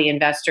highest quality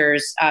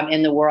investors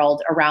in the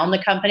world around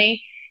the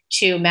company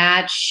to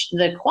match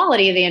the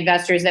quality of the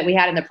investors that we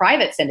had in the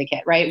private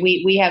syndicate, right?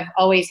 We have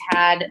always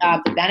had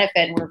the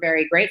benefit, and we're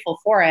very grateful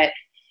for it,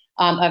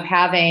 of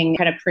having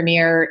kind of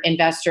premier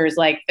investors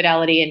like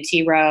Fidelity and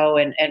T. Rowe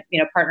and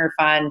Partner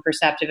Fund,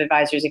 Perceptive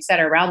Advisors, et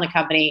cetera, around the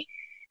company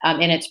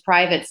in its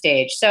private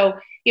stage. So,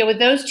 with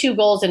those two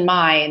goals in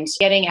mind,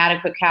 getting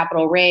adequate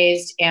capital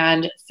raised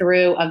and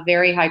through a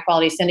very high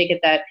quality syndicate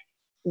that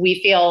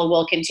we feel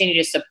will continue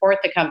to support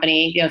the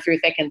company, through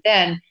thick and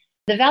thin,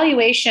 the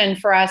valuation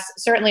for us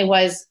certainly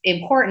was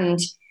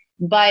important.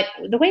 But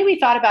the way we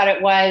thought about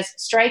it was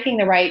striking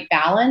the right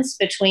balance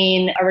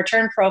between a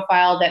return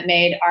profile that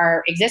made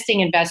our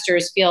existing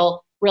investors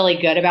feel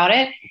really good about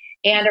it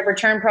and a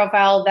return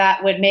profile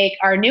that would make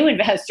our new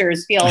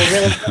investors feel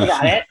really good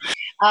about it.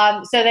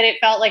 So that it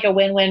felt like a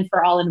win-win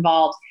for all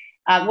involved.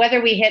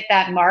 Whether we hit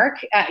that mark,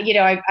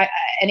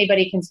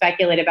 anybody can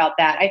speculate about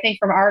that. I think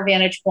from our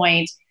vantage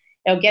point,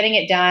 getting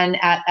it done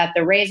at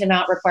the raise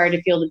amount required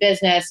to fuel the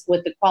business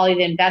with the quality of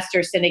the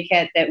investor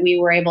syndicate that we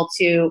were able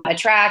to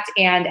attract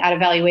and at a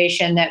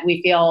valuation that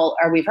we feel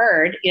or we've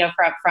heard,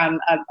 from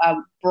a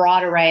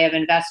broad array of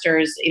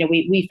investors,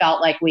 we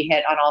felt like we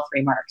hit on all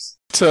three marks.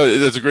 So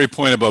that's a great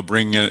point about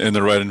bringing in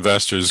the right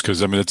investors,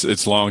 because I mean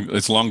it's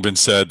long been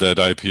said that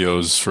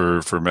IPOs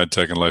for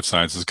medtech and life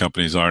sciences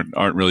companies aren't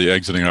really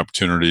exiting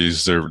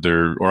opportunities.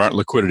 They're aren't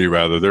liquidity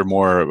rather. They're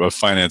more of a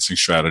financing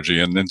strategy,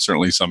 and then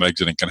certainly some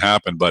exiting can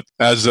happen. But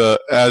as a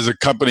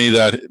company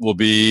that will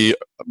be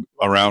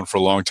around for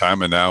a long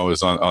time and now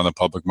is on the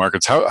public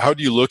markets, how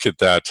do you look at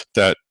that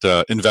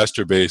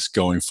investor base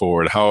going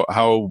forward?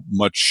 How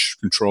much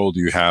control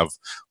do you have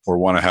or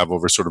want to have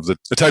over sort of the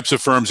types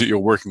of firms that you're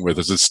working with?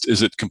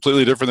 Is it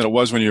completely different than it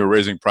was when you were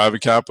raising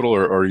private capital,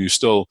 or are you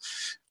still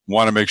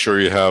want to make sure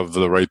you have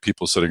the right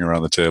people sitting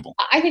around the table?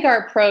 I think our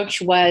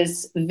approach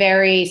was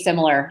very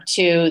similar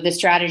to the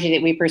strategy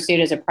that we pursued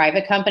as a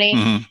private company.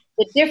 Mm-hmm.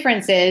 The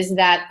difference is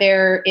that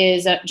there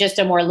is just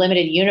a more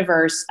limited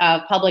universe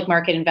of public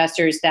market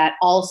investors that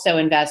also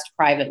invest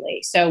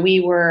privately. So we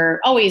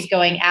were always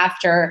going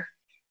after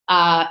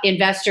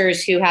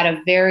investors who had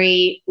a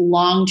very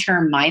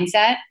long-term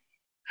mindset,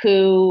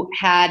 who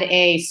had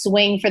a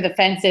swing for the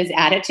fences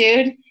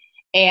attitude,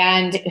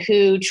 and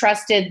who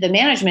trusted the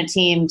management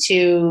team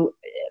to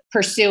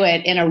pursue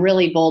it in a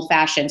really bold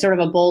fashion, sort of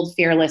a bold,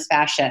 fearless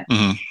fashion.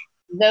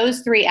 Mm-hmm.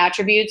 Those three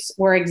attributes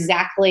were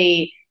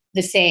exactly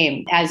the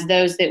same as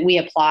those that we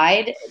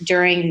applied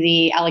during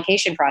the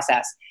allocation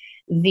process.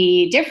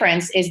 The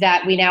difference is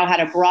that we now had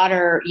a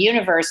broader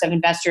universe of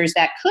investors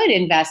that could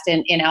invest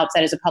in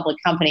Outset as a public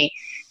company.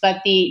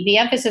 But the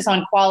emphasis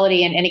on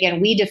quality, and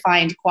again, we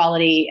defined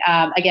quality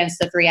against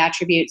the three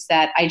attributes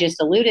that I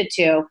just alluded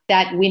to,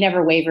 that we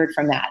never wavered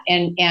from that.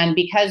 And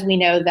because we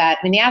know that,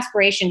 I mean, the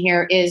aspiration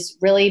here is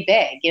really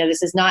big.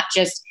 This is not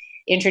just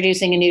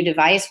introducing a new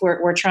device.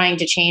 We're trying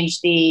to change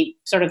the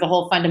sort of the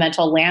whole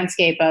fundamental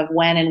landscape of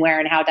when and where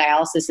and how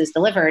dialysis is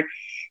delivered.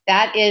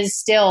 That is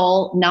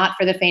still not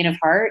for the faint of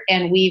heart.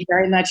 And we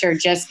very much are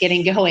just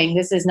getting going.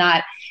 This is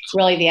not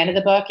really the end of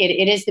the book.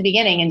 It is the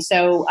beginning. And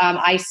so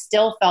I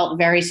still felt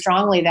very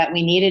strongly that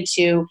we needed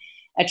to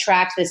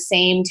attract the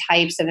same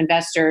types of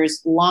investors,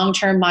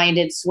 long-term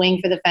minded,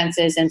 swing for the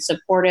fences, and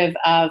supportive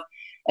of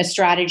a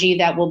strategy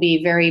that will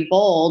be very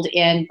bold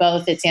in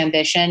both its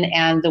ambition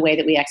and the way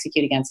that we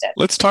execute against it.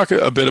 Let's talk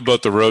a bit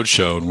about the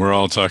roadshow. And we're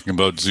all talking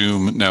about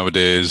Zoom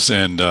nowadays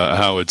and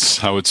how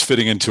it's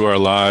fitting into our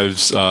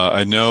lives.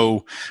 I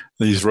know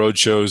these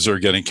roadshows are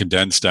getting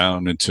condensed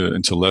down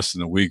into less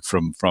than a week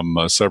from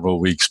several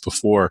weeks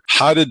before.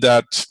 How did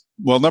that?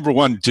 Well, number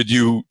one, do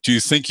you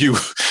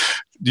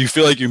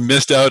feel like you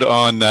missed out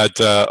on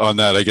that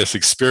I guess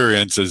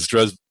experience, as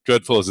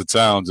dreadful as it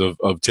sounds,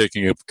 of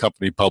taking a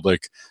company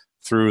public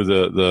through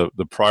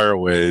the prior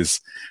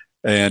ways?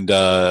 And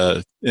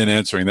in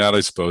answering that, I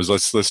suppose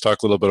let's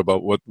talk a little bit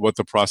about what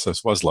the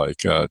process was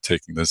like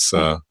taking this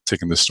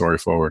story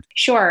forward.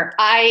 Sure.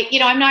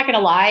 I'm not going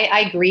to lie.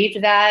 I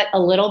grieved that a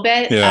little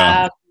bit.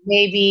 Yeah.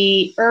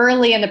 Maybe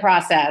early in the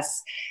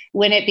process,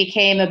 when it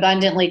became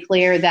abundantly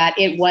clear that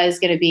it was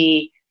going to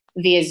be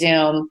via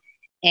Zoom,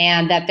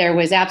 and that there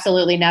was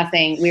absolutely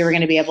nothing we were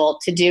going to be able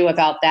to do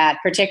about that,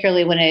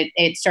 particularly when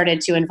it started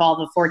to involve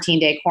a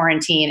 14-day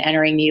quarantine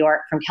entering New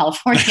York from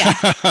California.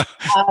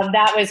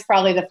 That was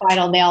probably the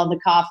final nail in the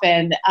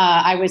coffin.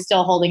 I was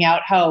still holding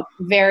out hope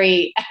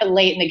very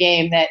late in the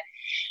game that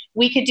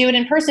we could do it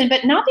in person,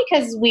 but not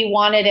because we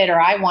wanted it or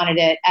I wanted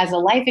it as a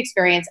life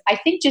experience. I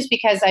think just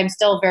because I'm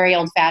still very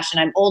old-fashioned.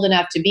 I'm old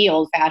enough to be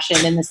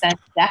old-fashioned in the sense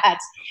that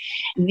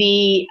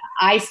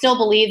I still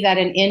believe that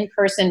an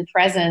in-person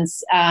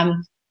presence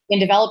in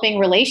developing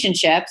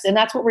relationships, and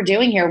that's what we're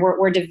doing here.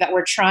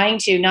 We're trying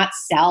to not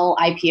sell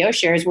IPO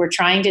shares. We're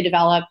trying to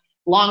develop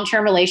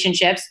long-term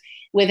relationships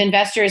with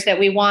investors that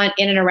we want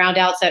in and around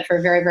Outset for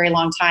a very, very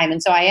long time.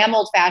 And so I am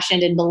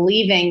old-fashioned in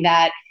believing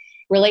that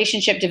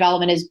relationship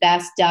development is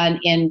best done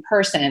in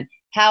person.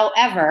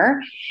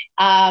 However,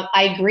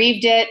 I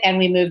grieved it and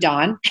we moved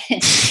on.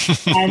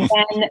 And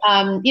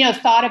then,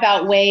 thought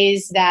about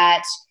ways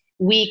that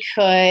we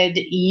could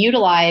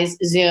utilize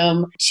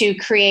Zoom to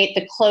create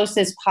the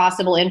closest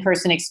possible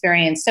in-person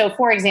experience. So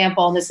for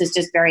example, and this is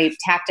just very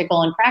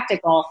tactical and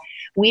practical,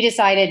 we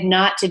decided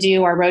not to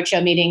do our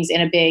roadshow meetings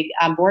in a big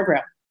boardroom.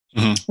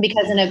 Mm-hmm.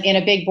 Because in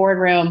a big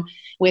boardroom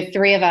with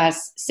three of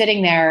us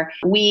sitting there,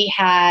 we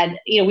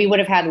would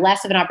have had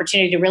less of an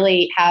opportunity to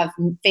really have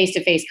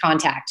face-to-face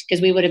contact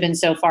because we would have been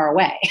so far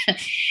away.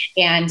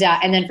 And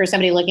then for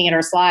somebody looking at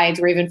our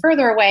slides, we're even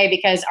further away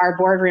because our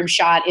boardroom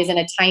shot is in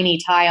a tiny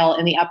tile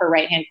in the upper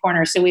right-hand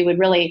corner. So we would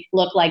really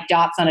look like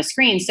dots on a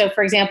screen. So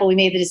for example, we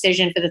made the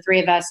decision for the three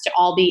of us to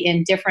all be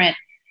in different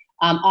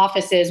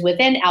offices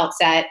within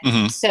Outset,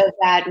 mm-hmm. so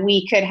that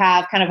we could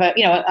have kind of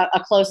a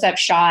close-up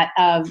shot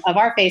of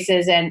our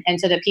faces, and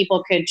so that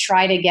people could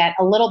try to get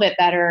a little bit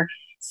better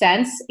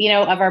sense,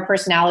 of our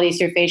personalities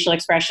through facial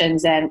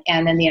expressions and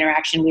then the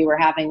interaction we were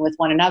having with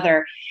one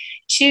another.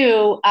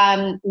 Two,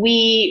 I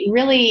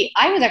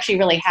was actually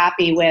really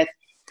happy with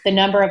the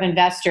number of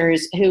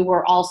investors who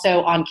were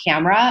also on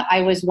camera.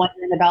 I was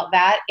wondering about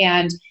that,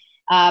 and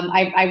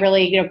I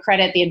really,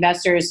 credit the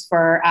investors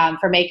for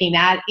making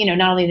that,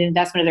 not only the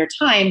investment of their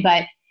time,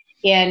 but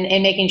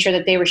in making sure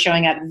that they were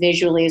showing up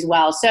visually as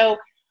well. So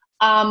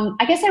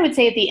I guess I would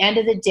say at the end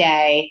of the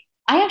day,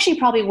 I actually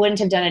probably wouldn't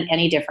have done it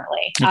any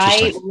differently.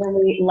 I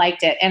really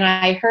liked it. And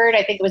I heard,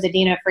 I think it was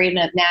Adina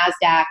Friedman at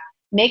NASDAQ,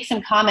 make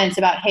some comments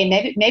about,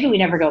 hey, maybe we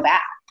never go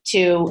back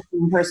to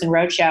in-person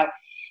roadshow.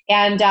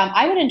 And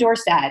I would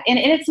endorse that. And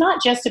it's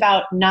not just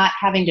about not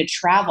having to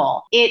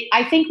travel.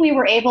 I think we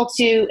were able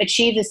to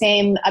achieve the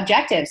same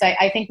objectives.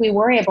 I think we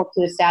were able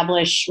to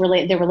establish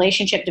the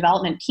relationship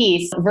development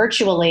piece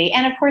virtually.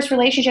 And of course,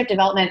 relationship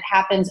development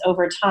happens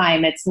over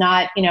time. It's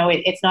not,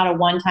 it's not a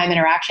one-time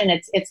interaction.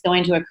 It's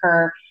going to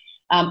occur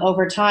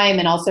over time,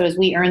 and also as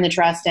we earn the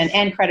trust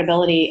and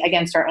credibility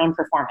against our own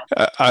performance.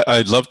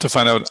 I'd love to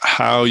find out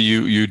how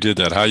you did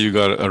that, how you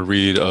got a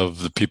read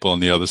of the people on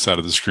the other side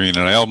of the screen.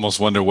 And I almost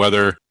wonder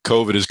whether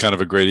COVID is kind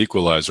of a great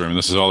equalizer. I mean,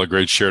 this is all a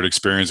great shared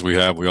experience we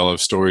have. We all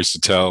have stories to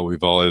tell.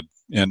 We've all had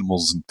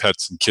animals and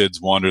pets and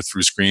kids wander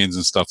through screens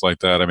and stuff like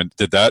that. I mean,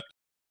 did that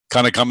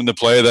kind of come into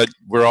play, that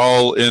we're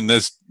all in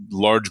this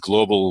large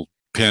global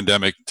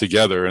pandemic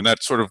together, and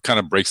that sort of kind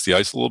of breaks the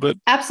ice a little bit?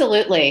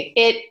 Absolutely.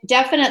 It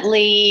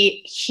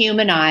definitely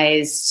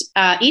humanized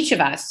each of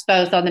us,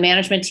 both on the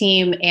management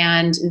team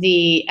and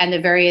the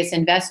various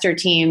investor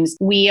teams.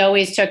 We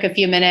always took a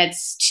few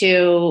minutes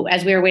to,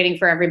 as we were waiting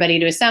for everybody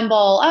to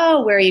assemble,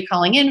 oh, where are you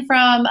calling in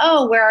from?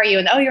 Oh, where are you?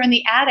 And oh, you're in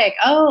the attic.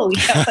 Oh,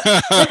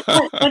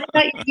 what's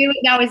that you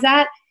doing now?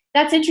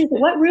 That's interesting.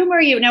 What room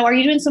are you? Now, are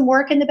you doing some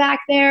work in the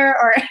back there?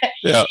 Or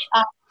yeah.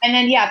 And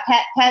then,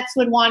 pets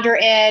would wander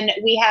in.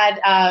 We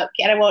had,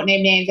 and I won't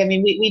name names. I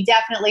mean, we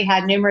definitely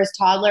had numerous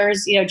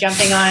toddlers,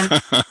 jumping on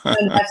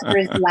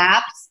investors'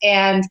 laps,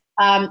 and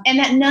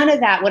that none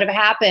of that would have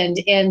happened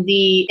in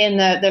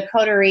the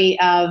coterie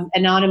of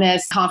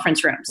anonymous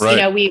conference rooms.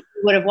 Right. We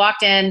would have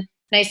walked in.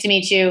 Nice to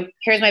meet you.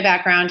 Here's my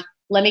background.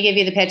 Let me give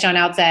you the pitch on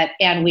Outset,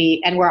 and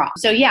we're off.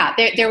 So yeah,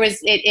 there was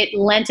it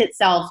lent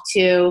itself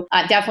to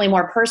definitely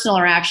more personal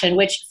interaction,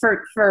 which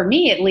for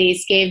me at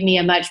least gave me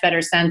a much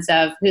better sense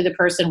of who the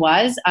person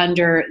was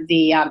under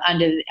the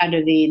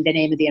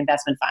name of the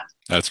investment fund.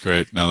 That's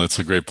great. No, that's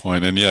a great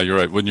point. And yeah, you're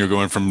right. When you're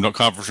going from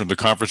conference room to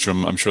conference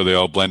room, I'm sure they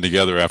all blend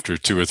together after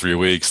 2 or 3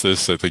 weeks.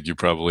 This, I think you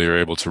probably are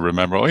able to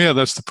remember, oh yeah,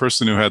 that's the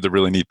person who had the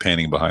really neat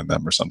painting behind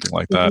them or something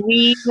like that.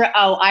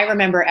 I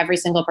remember every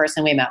single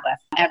person we met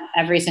with.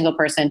 Every single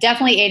person.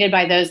 Definitely aided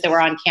by those that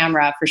were on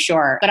camera for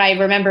sure. But I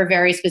remember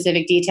very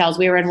specific details.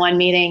 We were in one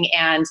meeting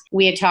and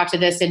we had talked to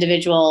this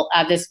individual,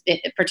 this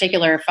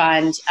particular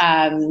fund,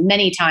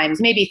 many times,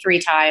 maybe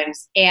 3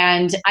 times.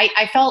 And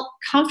I felt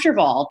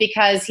comfortable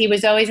because he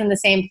was always in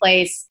the same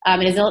place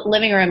in his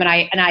living room, and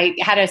I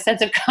had a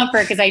sense of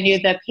comfort because I knew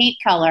the paint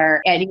color,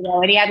 and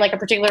and he had like a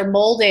particular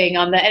molding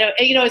on the, and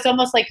it's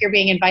almost like you're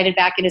being invited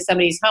back into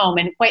somebody's home,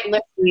 and quite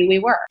literally we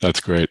were.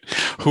 That's great.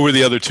 Who were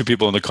the other 2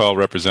 people on the call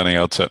representing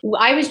Outset?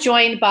 I was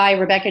joined by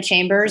Rebecca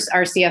Chambers,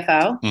 our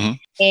CFO,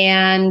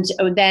 and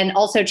then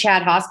also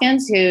Chad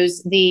Hoskins,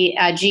 who's the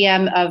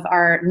GM of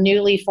our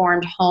newly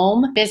formed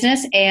home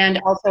business, and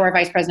also our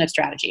Vice President of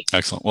Strategy.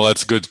 Excellent. Well,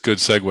 that's a good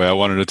segue. I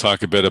wanted to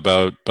talk a bit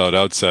about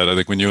Outset. I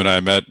think when you and I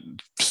met,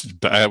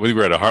 we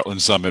were at a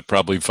Heartland Summit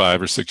probably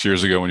 5 or 6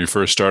 years ago when you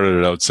first started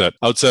at Outset.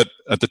 Outset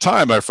at the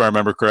time, if I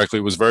remember correctly,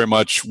 was very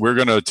much, we're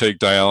going to take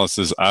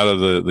dialysis out of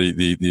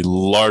the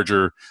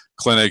larger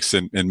clinics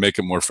and make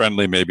it more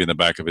friendly, maybe in the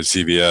back of a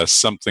CVS,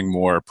 something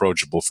more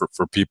approachable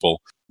for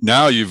people.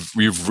 Now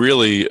you've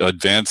really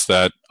advanced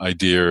that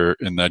idea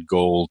and that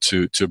goal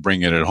to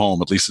bring it at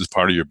home, at least as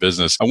part of your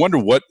business. I wonder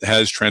what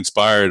has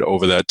transpired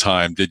over that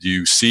time. Did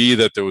you see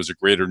that there was a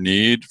greater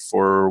need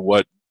for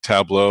what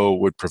Tablo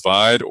would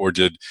provide, or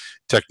did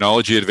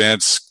technology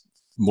advance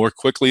more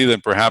quickly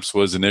than perhaps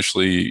was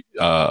initially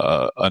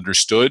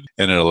understood,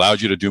 and it allowed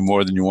you to do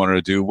more than you wanted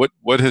to do?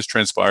 What has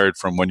transpired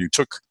from when you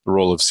took the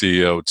role of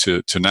CEO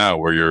to now,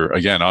 where you're,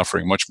 again,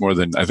 offering much more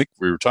than I think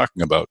we were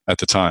talking about at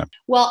the time?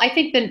 Well, I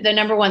think the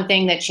number one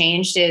thing that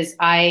changed is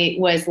I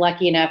was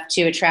lucky enough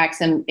to attract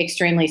some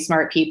extremely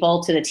smart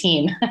people to the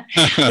team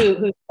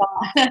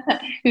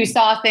who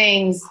saw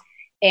things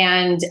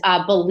and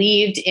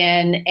believed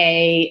in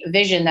a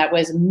vision that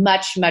was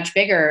much, much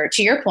bigger,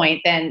 to your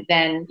point,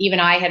 than even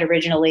I had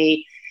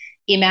originally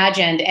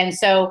imagined. And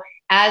so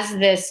as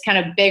this kind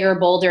of bigger,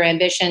 bolder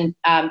ambition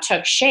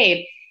took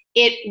shape,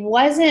 it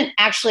wasn't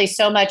actually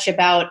so much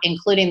about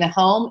including the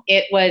home.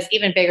 It was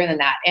even bigger than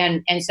that.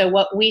 And so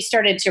what we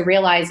started to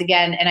realize,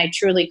 again, and I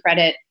truly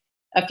credit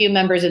a few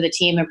members of the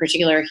team in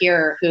particular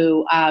here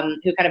who kind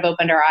of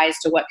opened our eyes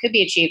to what could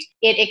be achieved.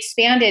 It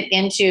expanded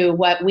into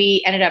what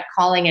we ended up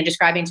calling and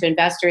describing to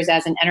investors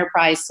as an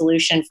enterprise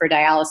solution for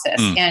dialysis.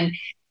 And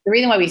the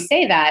reason why we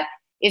say that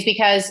is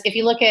because if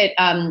you look at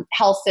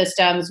health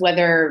systems,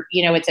 whether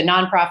it's a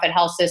nonprofit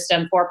health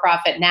system,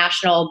 for-profit,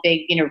 national,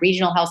 big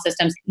regional health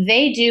systems,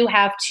 they do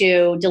have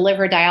to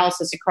deliver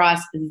dialysis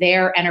across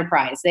their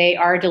enterprise. They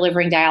are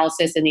delivering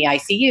dialysis in the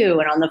ICU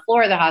and on the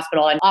floor of the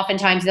hospital, and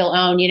oftentimes they'll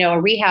own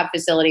a rehab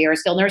facility or a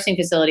skilled nursing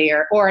facility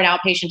or an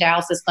outpatient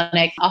dialysis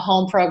clinic, a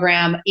home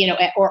program,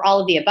 or all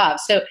of the above.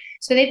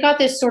 So they've got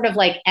this sort of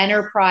like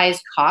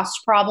enterprise cost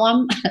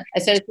problem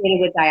associated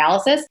with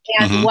dialysis.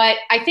 And what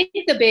I think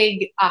the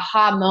big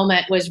aha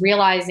moment was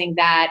realizing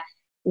that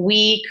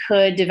we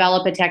could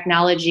develop a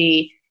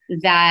technology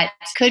that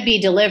could be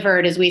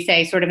delivered, as we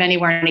say, sort of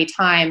anywhere,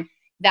 anytime,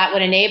 that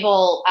would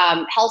enable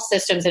health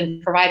systems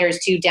and providers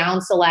to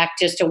down select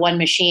just to one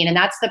machine. And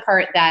that's the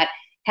part that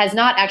has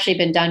not actually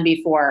been done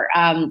before.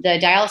 The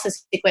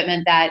dialysis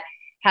equipment that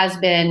has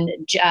been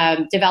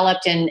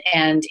developed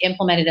and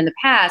implemented in the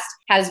past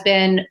has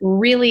been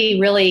really,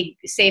 really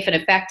safe and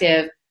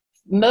effective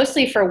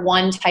mostly for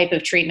one type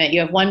of treatment.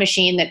 You have one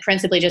machine that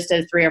principally just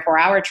does 3 or 4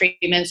 hour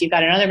treatments. You've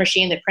got another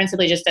machine that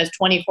principally just does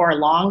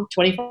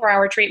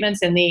 24-hour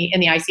treatments in the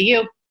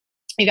ICU.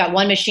 You've got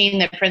one machine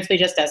that principally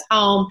just does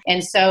home.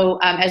 And so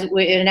an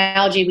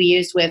analogy we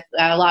used with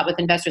a lot with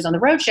investors on the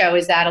roadshow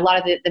is that a lot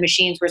of the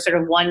machines were sort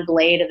of one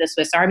blade of the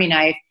Swiss Army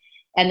knife,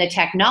 and the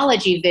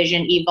technology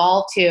vision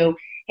evolved to,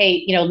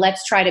 hey,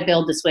 let's try to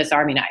build the Swiss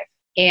Army knife.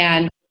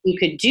 And you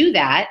could do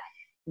that,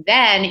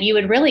 then you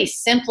would really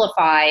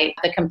simplify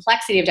the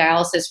complexity of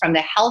dialysis from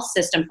the health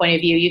system point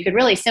of view. You could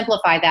really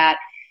simplify that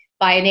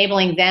by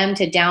enabling them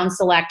to down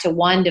select to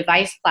one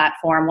device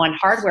platform, one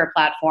hardware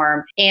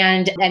platform,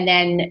 and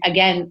then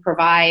again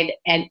provide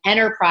an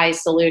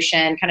enterprise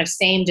solution, kind of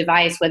same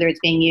device, whether it's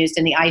being used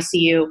in the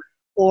ICU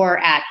or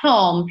at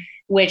home,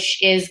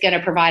 which is going to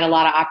provide a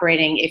lot of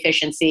operating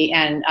efficiency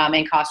and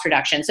cost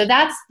reduction. So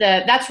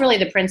that's really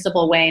the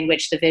principal way in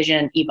which the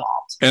vision evolved.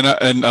 And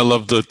I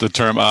love the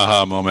term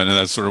aha moment, and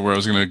that's sort of where I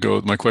was going to go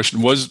with my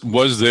question.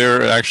 Was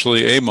there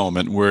actually a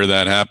moment where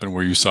that happened,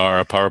 where you saw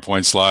a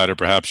PowerPoint slide, or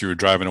perhaps you were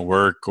driving to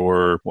work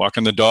or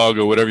walking the dog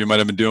or whatever you might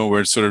have been doing,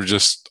 where it sort of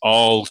just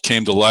all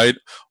came to light?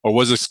 Or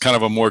was this kind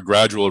of a more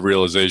gradual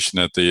realization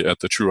at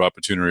the true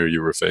opportunity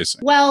you were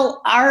facing?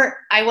 Well, I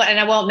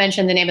won't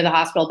mention the name of the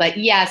hospital, but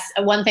yes,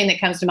 one thing that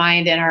comes to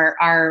mind, and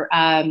our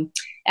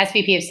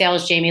SVP of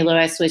sales, Jamie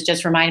Lewis, was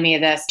just reminding me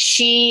of this.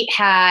 She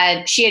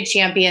had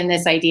championed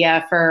this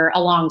idea for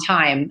a long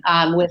time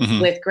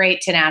with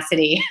great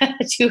tenacity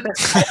to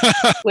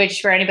her,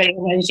 which for anybody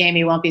who knows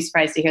Jamie won't be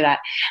surprised to hear that.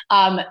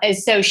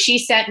 So she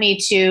sent me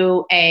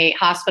to a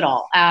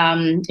hospital.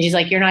 She's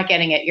like, "You're not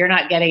getting it. You're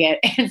not getting it."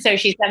 And so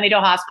she sent me to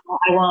a hospital.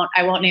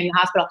 I won't name the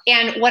hospital.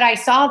 And what I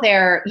saw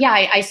there,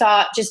 I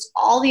saw just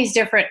all these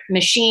different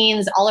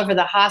machines all over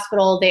the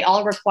hospital. They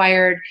all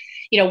required,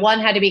 one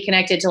had to be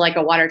connected to like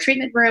a water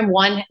treatment room.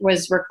 One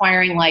was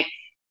requiring like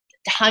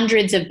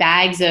hundreds of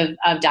bags of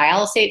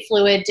dialysate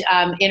fluid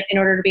in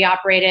order to be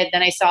operated.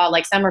 Then I saw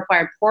like some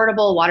required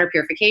portable water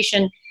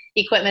purification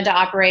equipment to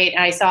operate.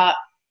 And I saw,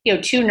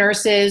 2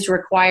 nurses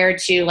required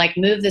to like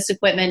move this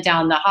equipment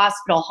down the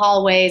hospital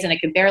hallways, and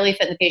it could barely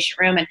fit in the patient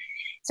room. And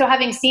so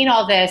having seen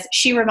all this,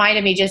 she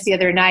reminded me just the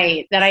other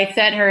night that I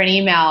sent her an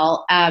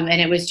email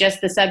and it was just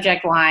the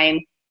subject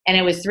line. And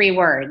it was 3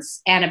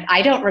 words. And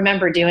I don't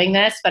remember doing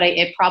this, but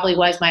it probably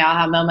was my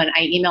aha moment.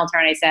 I emailed her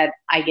and I said,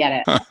 "I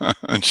get it."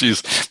 And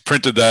she's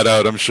printed that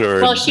out, I'm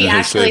sure. Well, she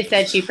actually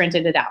said she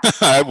printed it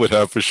out. I would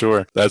have, for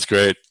sure. That's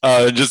great.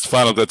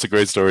 That's a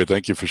great story.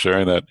 Thank you for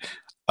sharing that.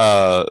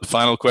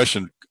 Final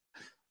question.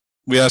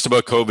 We asked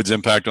about COVID's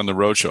impact on the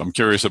roadshow. I'm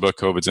curious about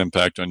COVID's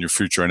impact on your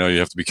future. I know you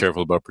have to be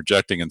careful about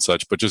projecting and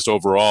such, but just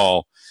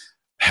overall,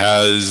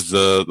 has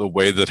the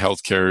way that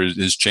healthcare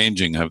is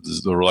changing, have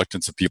the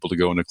reluctance of people to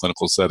go into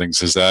clinical settings,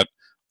 has that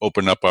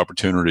opened up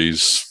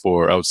opportunities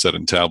for Outset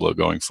and Tablo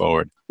going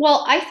forward?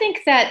 Well, I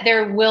think that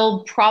there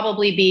will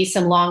probably be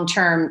some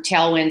long-term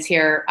tailwinds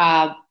here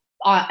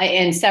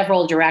in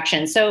several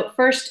directions. So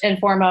first and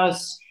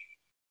foremost,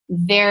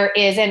 there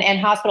is, and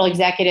hospital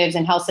executives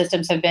and health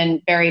systems have been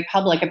very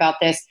public about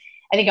this,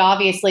 I think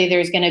obviously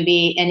there's going to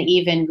be an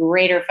even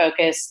greater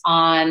focus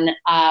on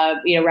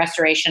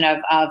restoration of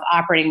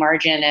operating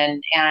margin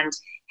and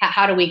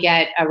how do we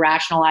get a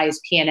rationalized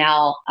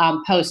P&L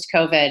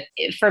post-COVID.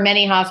 For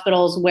many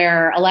hospitals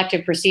where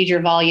elective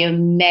procedure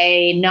volume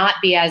may not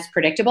be as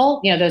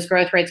predictable, those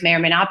growth rates may or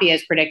may not be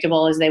as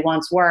predictable as they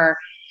once were,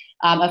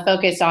 a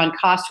focus on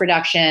cost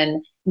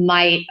reduction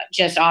might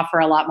just offer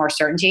a lot more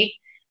certainty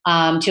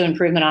to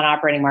improvement on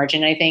operating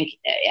margin. And I think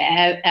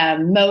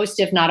most,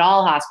 if not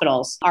all,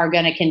 hospitals are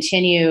going to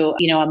continue,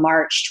 a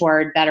march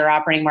toward better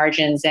operating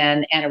margins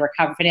and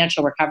a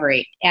financial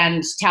recovery.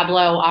 And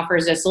Tablo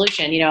offers a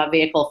solution, a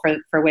vehicle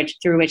through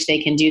which they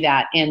can do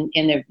that in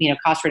the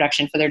cost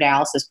reduction for their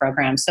dialysis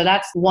programs. So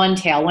that's one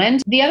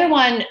tailwind. The other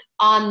one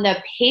on the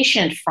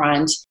patient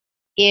front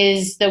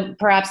is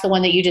perhaps the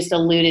one that you just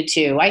alluded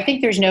to. I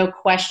think there's no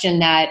question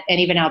that, and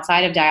even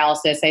outside of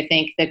dialysis, I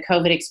think the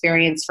COVID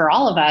experience for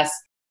all of us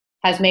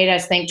has made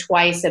us think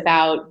twice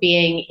about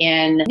being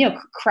in,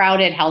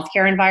 crowded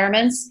healthcare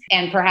environments,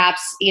 and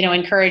perhaps,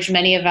 encourage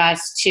many of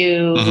us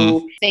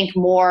to think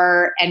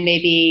more and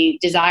maybe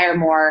desire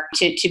more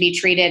to be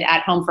treated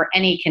at home for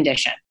any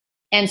condition.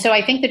 And so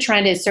I think the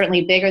trend is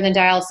certainly bigger than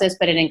dialysis,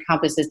 but it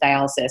encompasses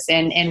dialysis.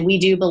 And we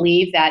do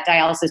believe that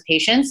dialysis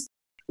patients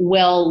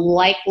will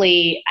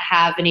likely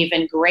have an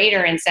even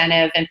greater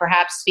incentive and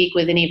perhaps speak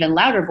with an even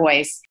louder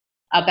voice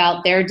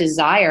about their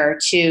desire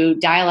to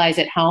dialyze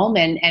at home.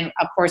 And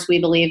of course, we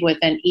believe with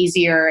an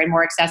easier and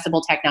more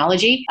accessible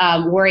technology,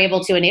 we're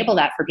able to enable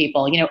that for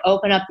people,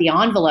 open up the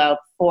envelope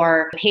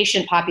for the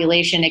patient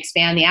population,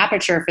 expand the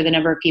aperture for the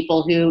number of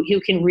people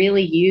who can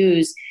really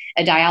use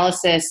a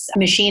dialysis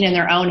machine in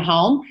their own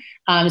home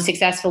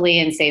successfully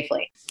and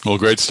safely. Well,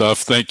 great stuff.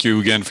 Thank you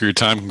again for your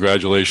time.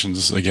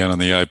 Congratulations again on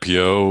the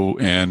IPO,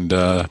 and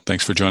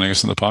thanks for joining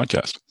us on the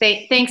podcast.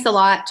 Thanks a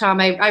lot, Tom.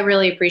 I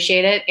really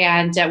appreciate it.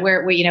 And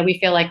we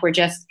feel like we're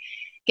just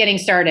getting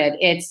started.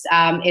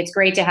 It's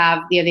great to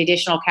have the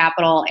additional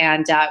capital,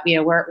 and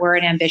we're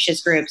an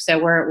ambitious group, so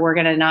we're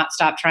going to not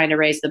stop trying to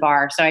raise the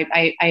bar. So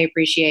I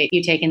appreciate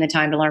you taking the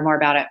time to learn more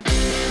about it.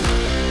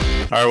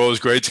 All right, well, it was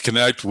great to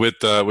connect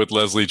with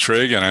Leslie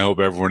Trigg, and I hope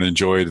everyone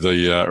enjoyed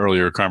the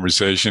earlier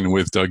conversation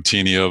with Doug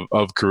Tini of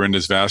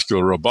Corindus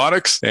Vascular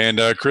Robotics. And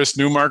Chris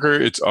Newmarker,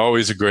 it's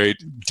always a great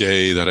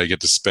day that I get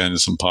to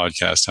spend some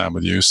podcast time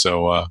with you.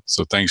 So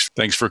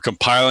thanks for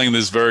compiling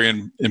this very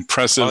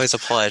impressive always a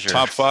pleasure.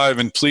 Top 5.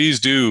 And please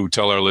do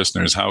tell our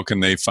listeners, how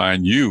can they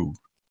find you,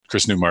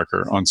 Chris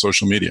Newmarker, on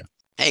social media?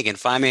 Hey, you can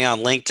find me on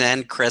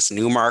LinkedIn, Chris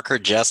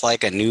Newmarker, just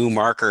like a new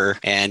marker.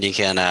 And you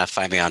can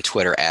find me on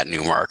Twitter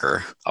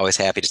 @Newmarker. Always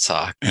happy to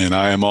talk. And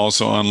I am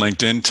also on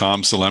LinkedIn,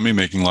 Tom Salemi,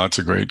 making lots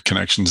of great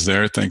connections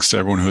there. Thanks to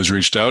everyone who has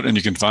reached out. And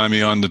you can find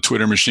me on the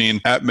Twitter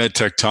machine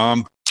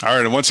 @MedTechTom. All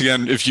right. And once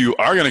again, if you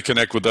are going to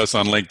connect with us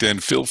on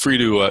LinkedIn, feel free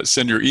to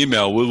send your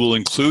email. We will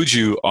include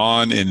you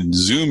on a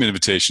Zoom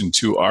invitation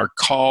to our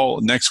call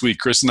next week.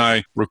 Chris and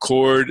I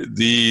record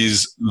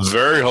these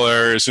very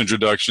hilarious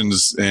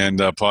introductions and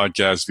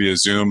podcasts via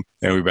Zoom,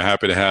 and we'd be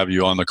happy to have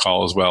you on the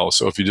call as well.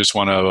 So if you just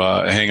want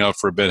to hang out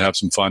for a bit, have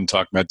some fun,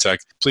 talk MedTech,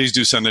 please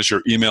do send us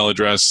your email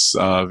address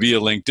via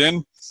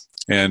LinkedIn.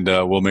 And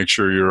we'll make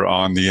sure you're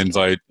on the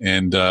invite,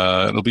 and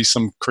it'll be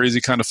some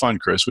crazy kind of fun.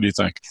 Chris, what do you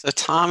think? So,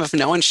 Tom, if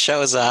no one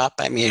shows up,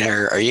 I mean,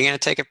 are you going to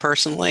take it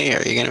personally?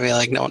 Are you going to be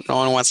like, no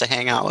one wants to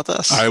hang out with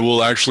us? I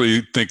will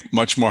actually think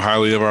much more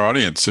highly of our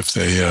audience if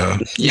they.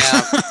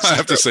 Yeah, I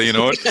have to say, you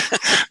know what?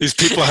 These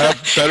people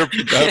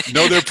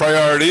know their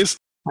priorities.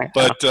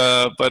 But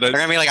they're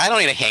gonna be like, I don't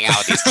need to hang out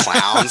with these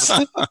clowns.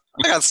 I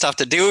got stuff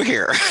to do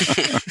here.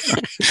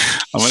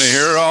 I'm gonna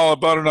hear all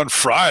about it on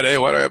Friday.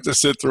 Why do I have to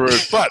sit through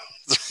it? But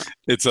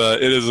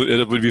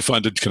it would be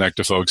fun to connect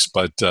to folks.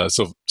 But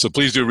so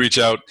please do reach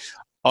out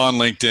on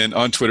LinkedIn,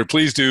 on Twitter.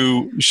 Please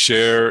do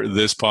share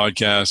this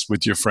podcast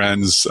with your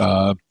friends.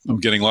 I'm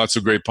getting lots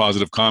of great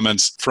positive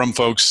comments from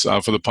folks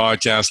for the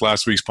podcast.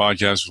 Last week's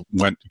podcast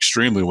went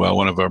extremely well,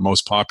 one of our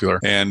most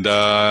popular. And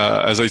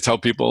as I tell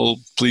people,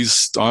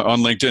 please, on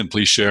LinkedIn,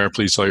 please share,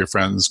 please tell your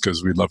friends,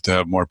 because we'd love to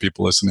have more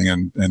people listening,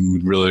 and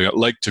we'd really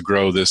like to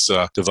grow this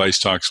Device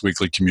Talks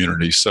weekly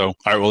community. So, all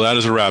right, well, that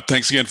is a wrap.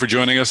 Thanks again for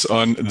joining us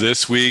on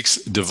this week's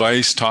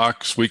Device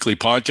Talks weekly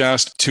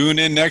podcast. Tune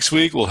in next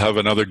week. We'll have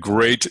another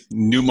great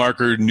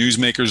Newmarker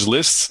Newsmakers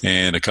lists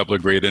and a couple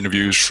of great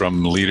interviews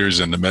from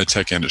leaders in the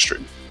medtech industry.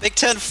 Big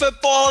Ten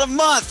football in a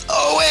month.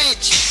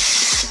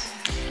 OH.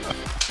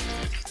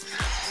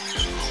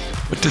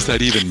 What does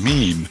that even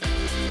mean?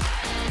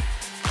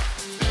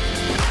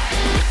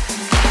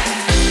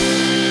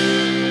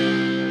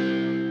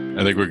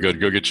 I think we're good.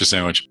 Go get your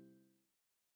sandwich.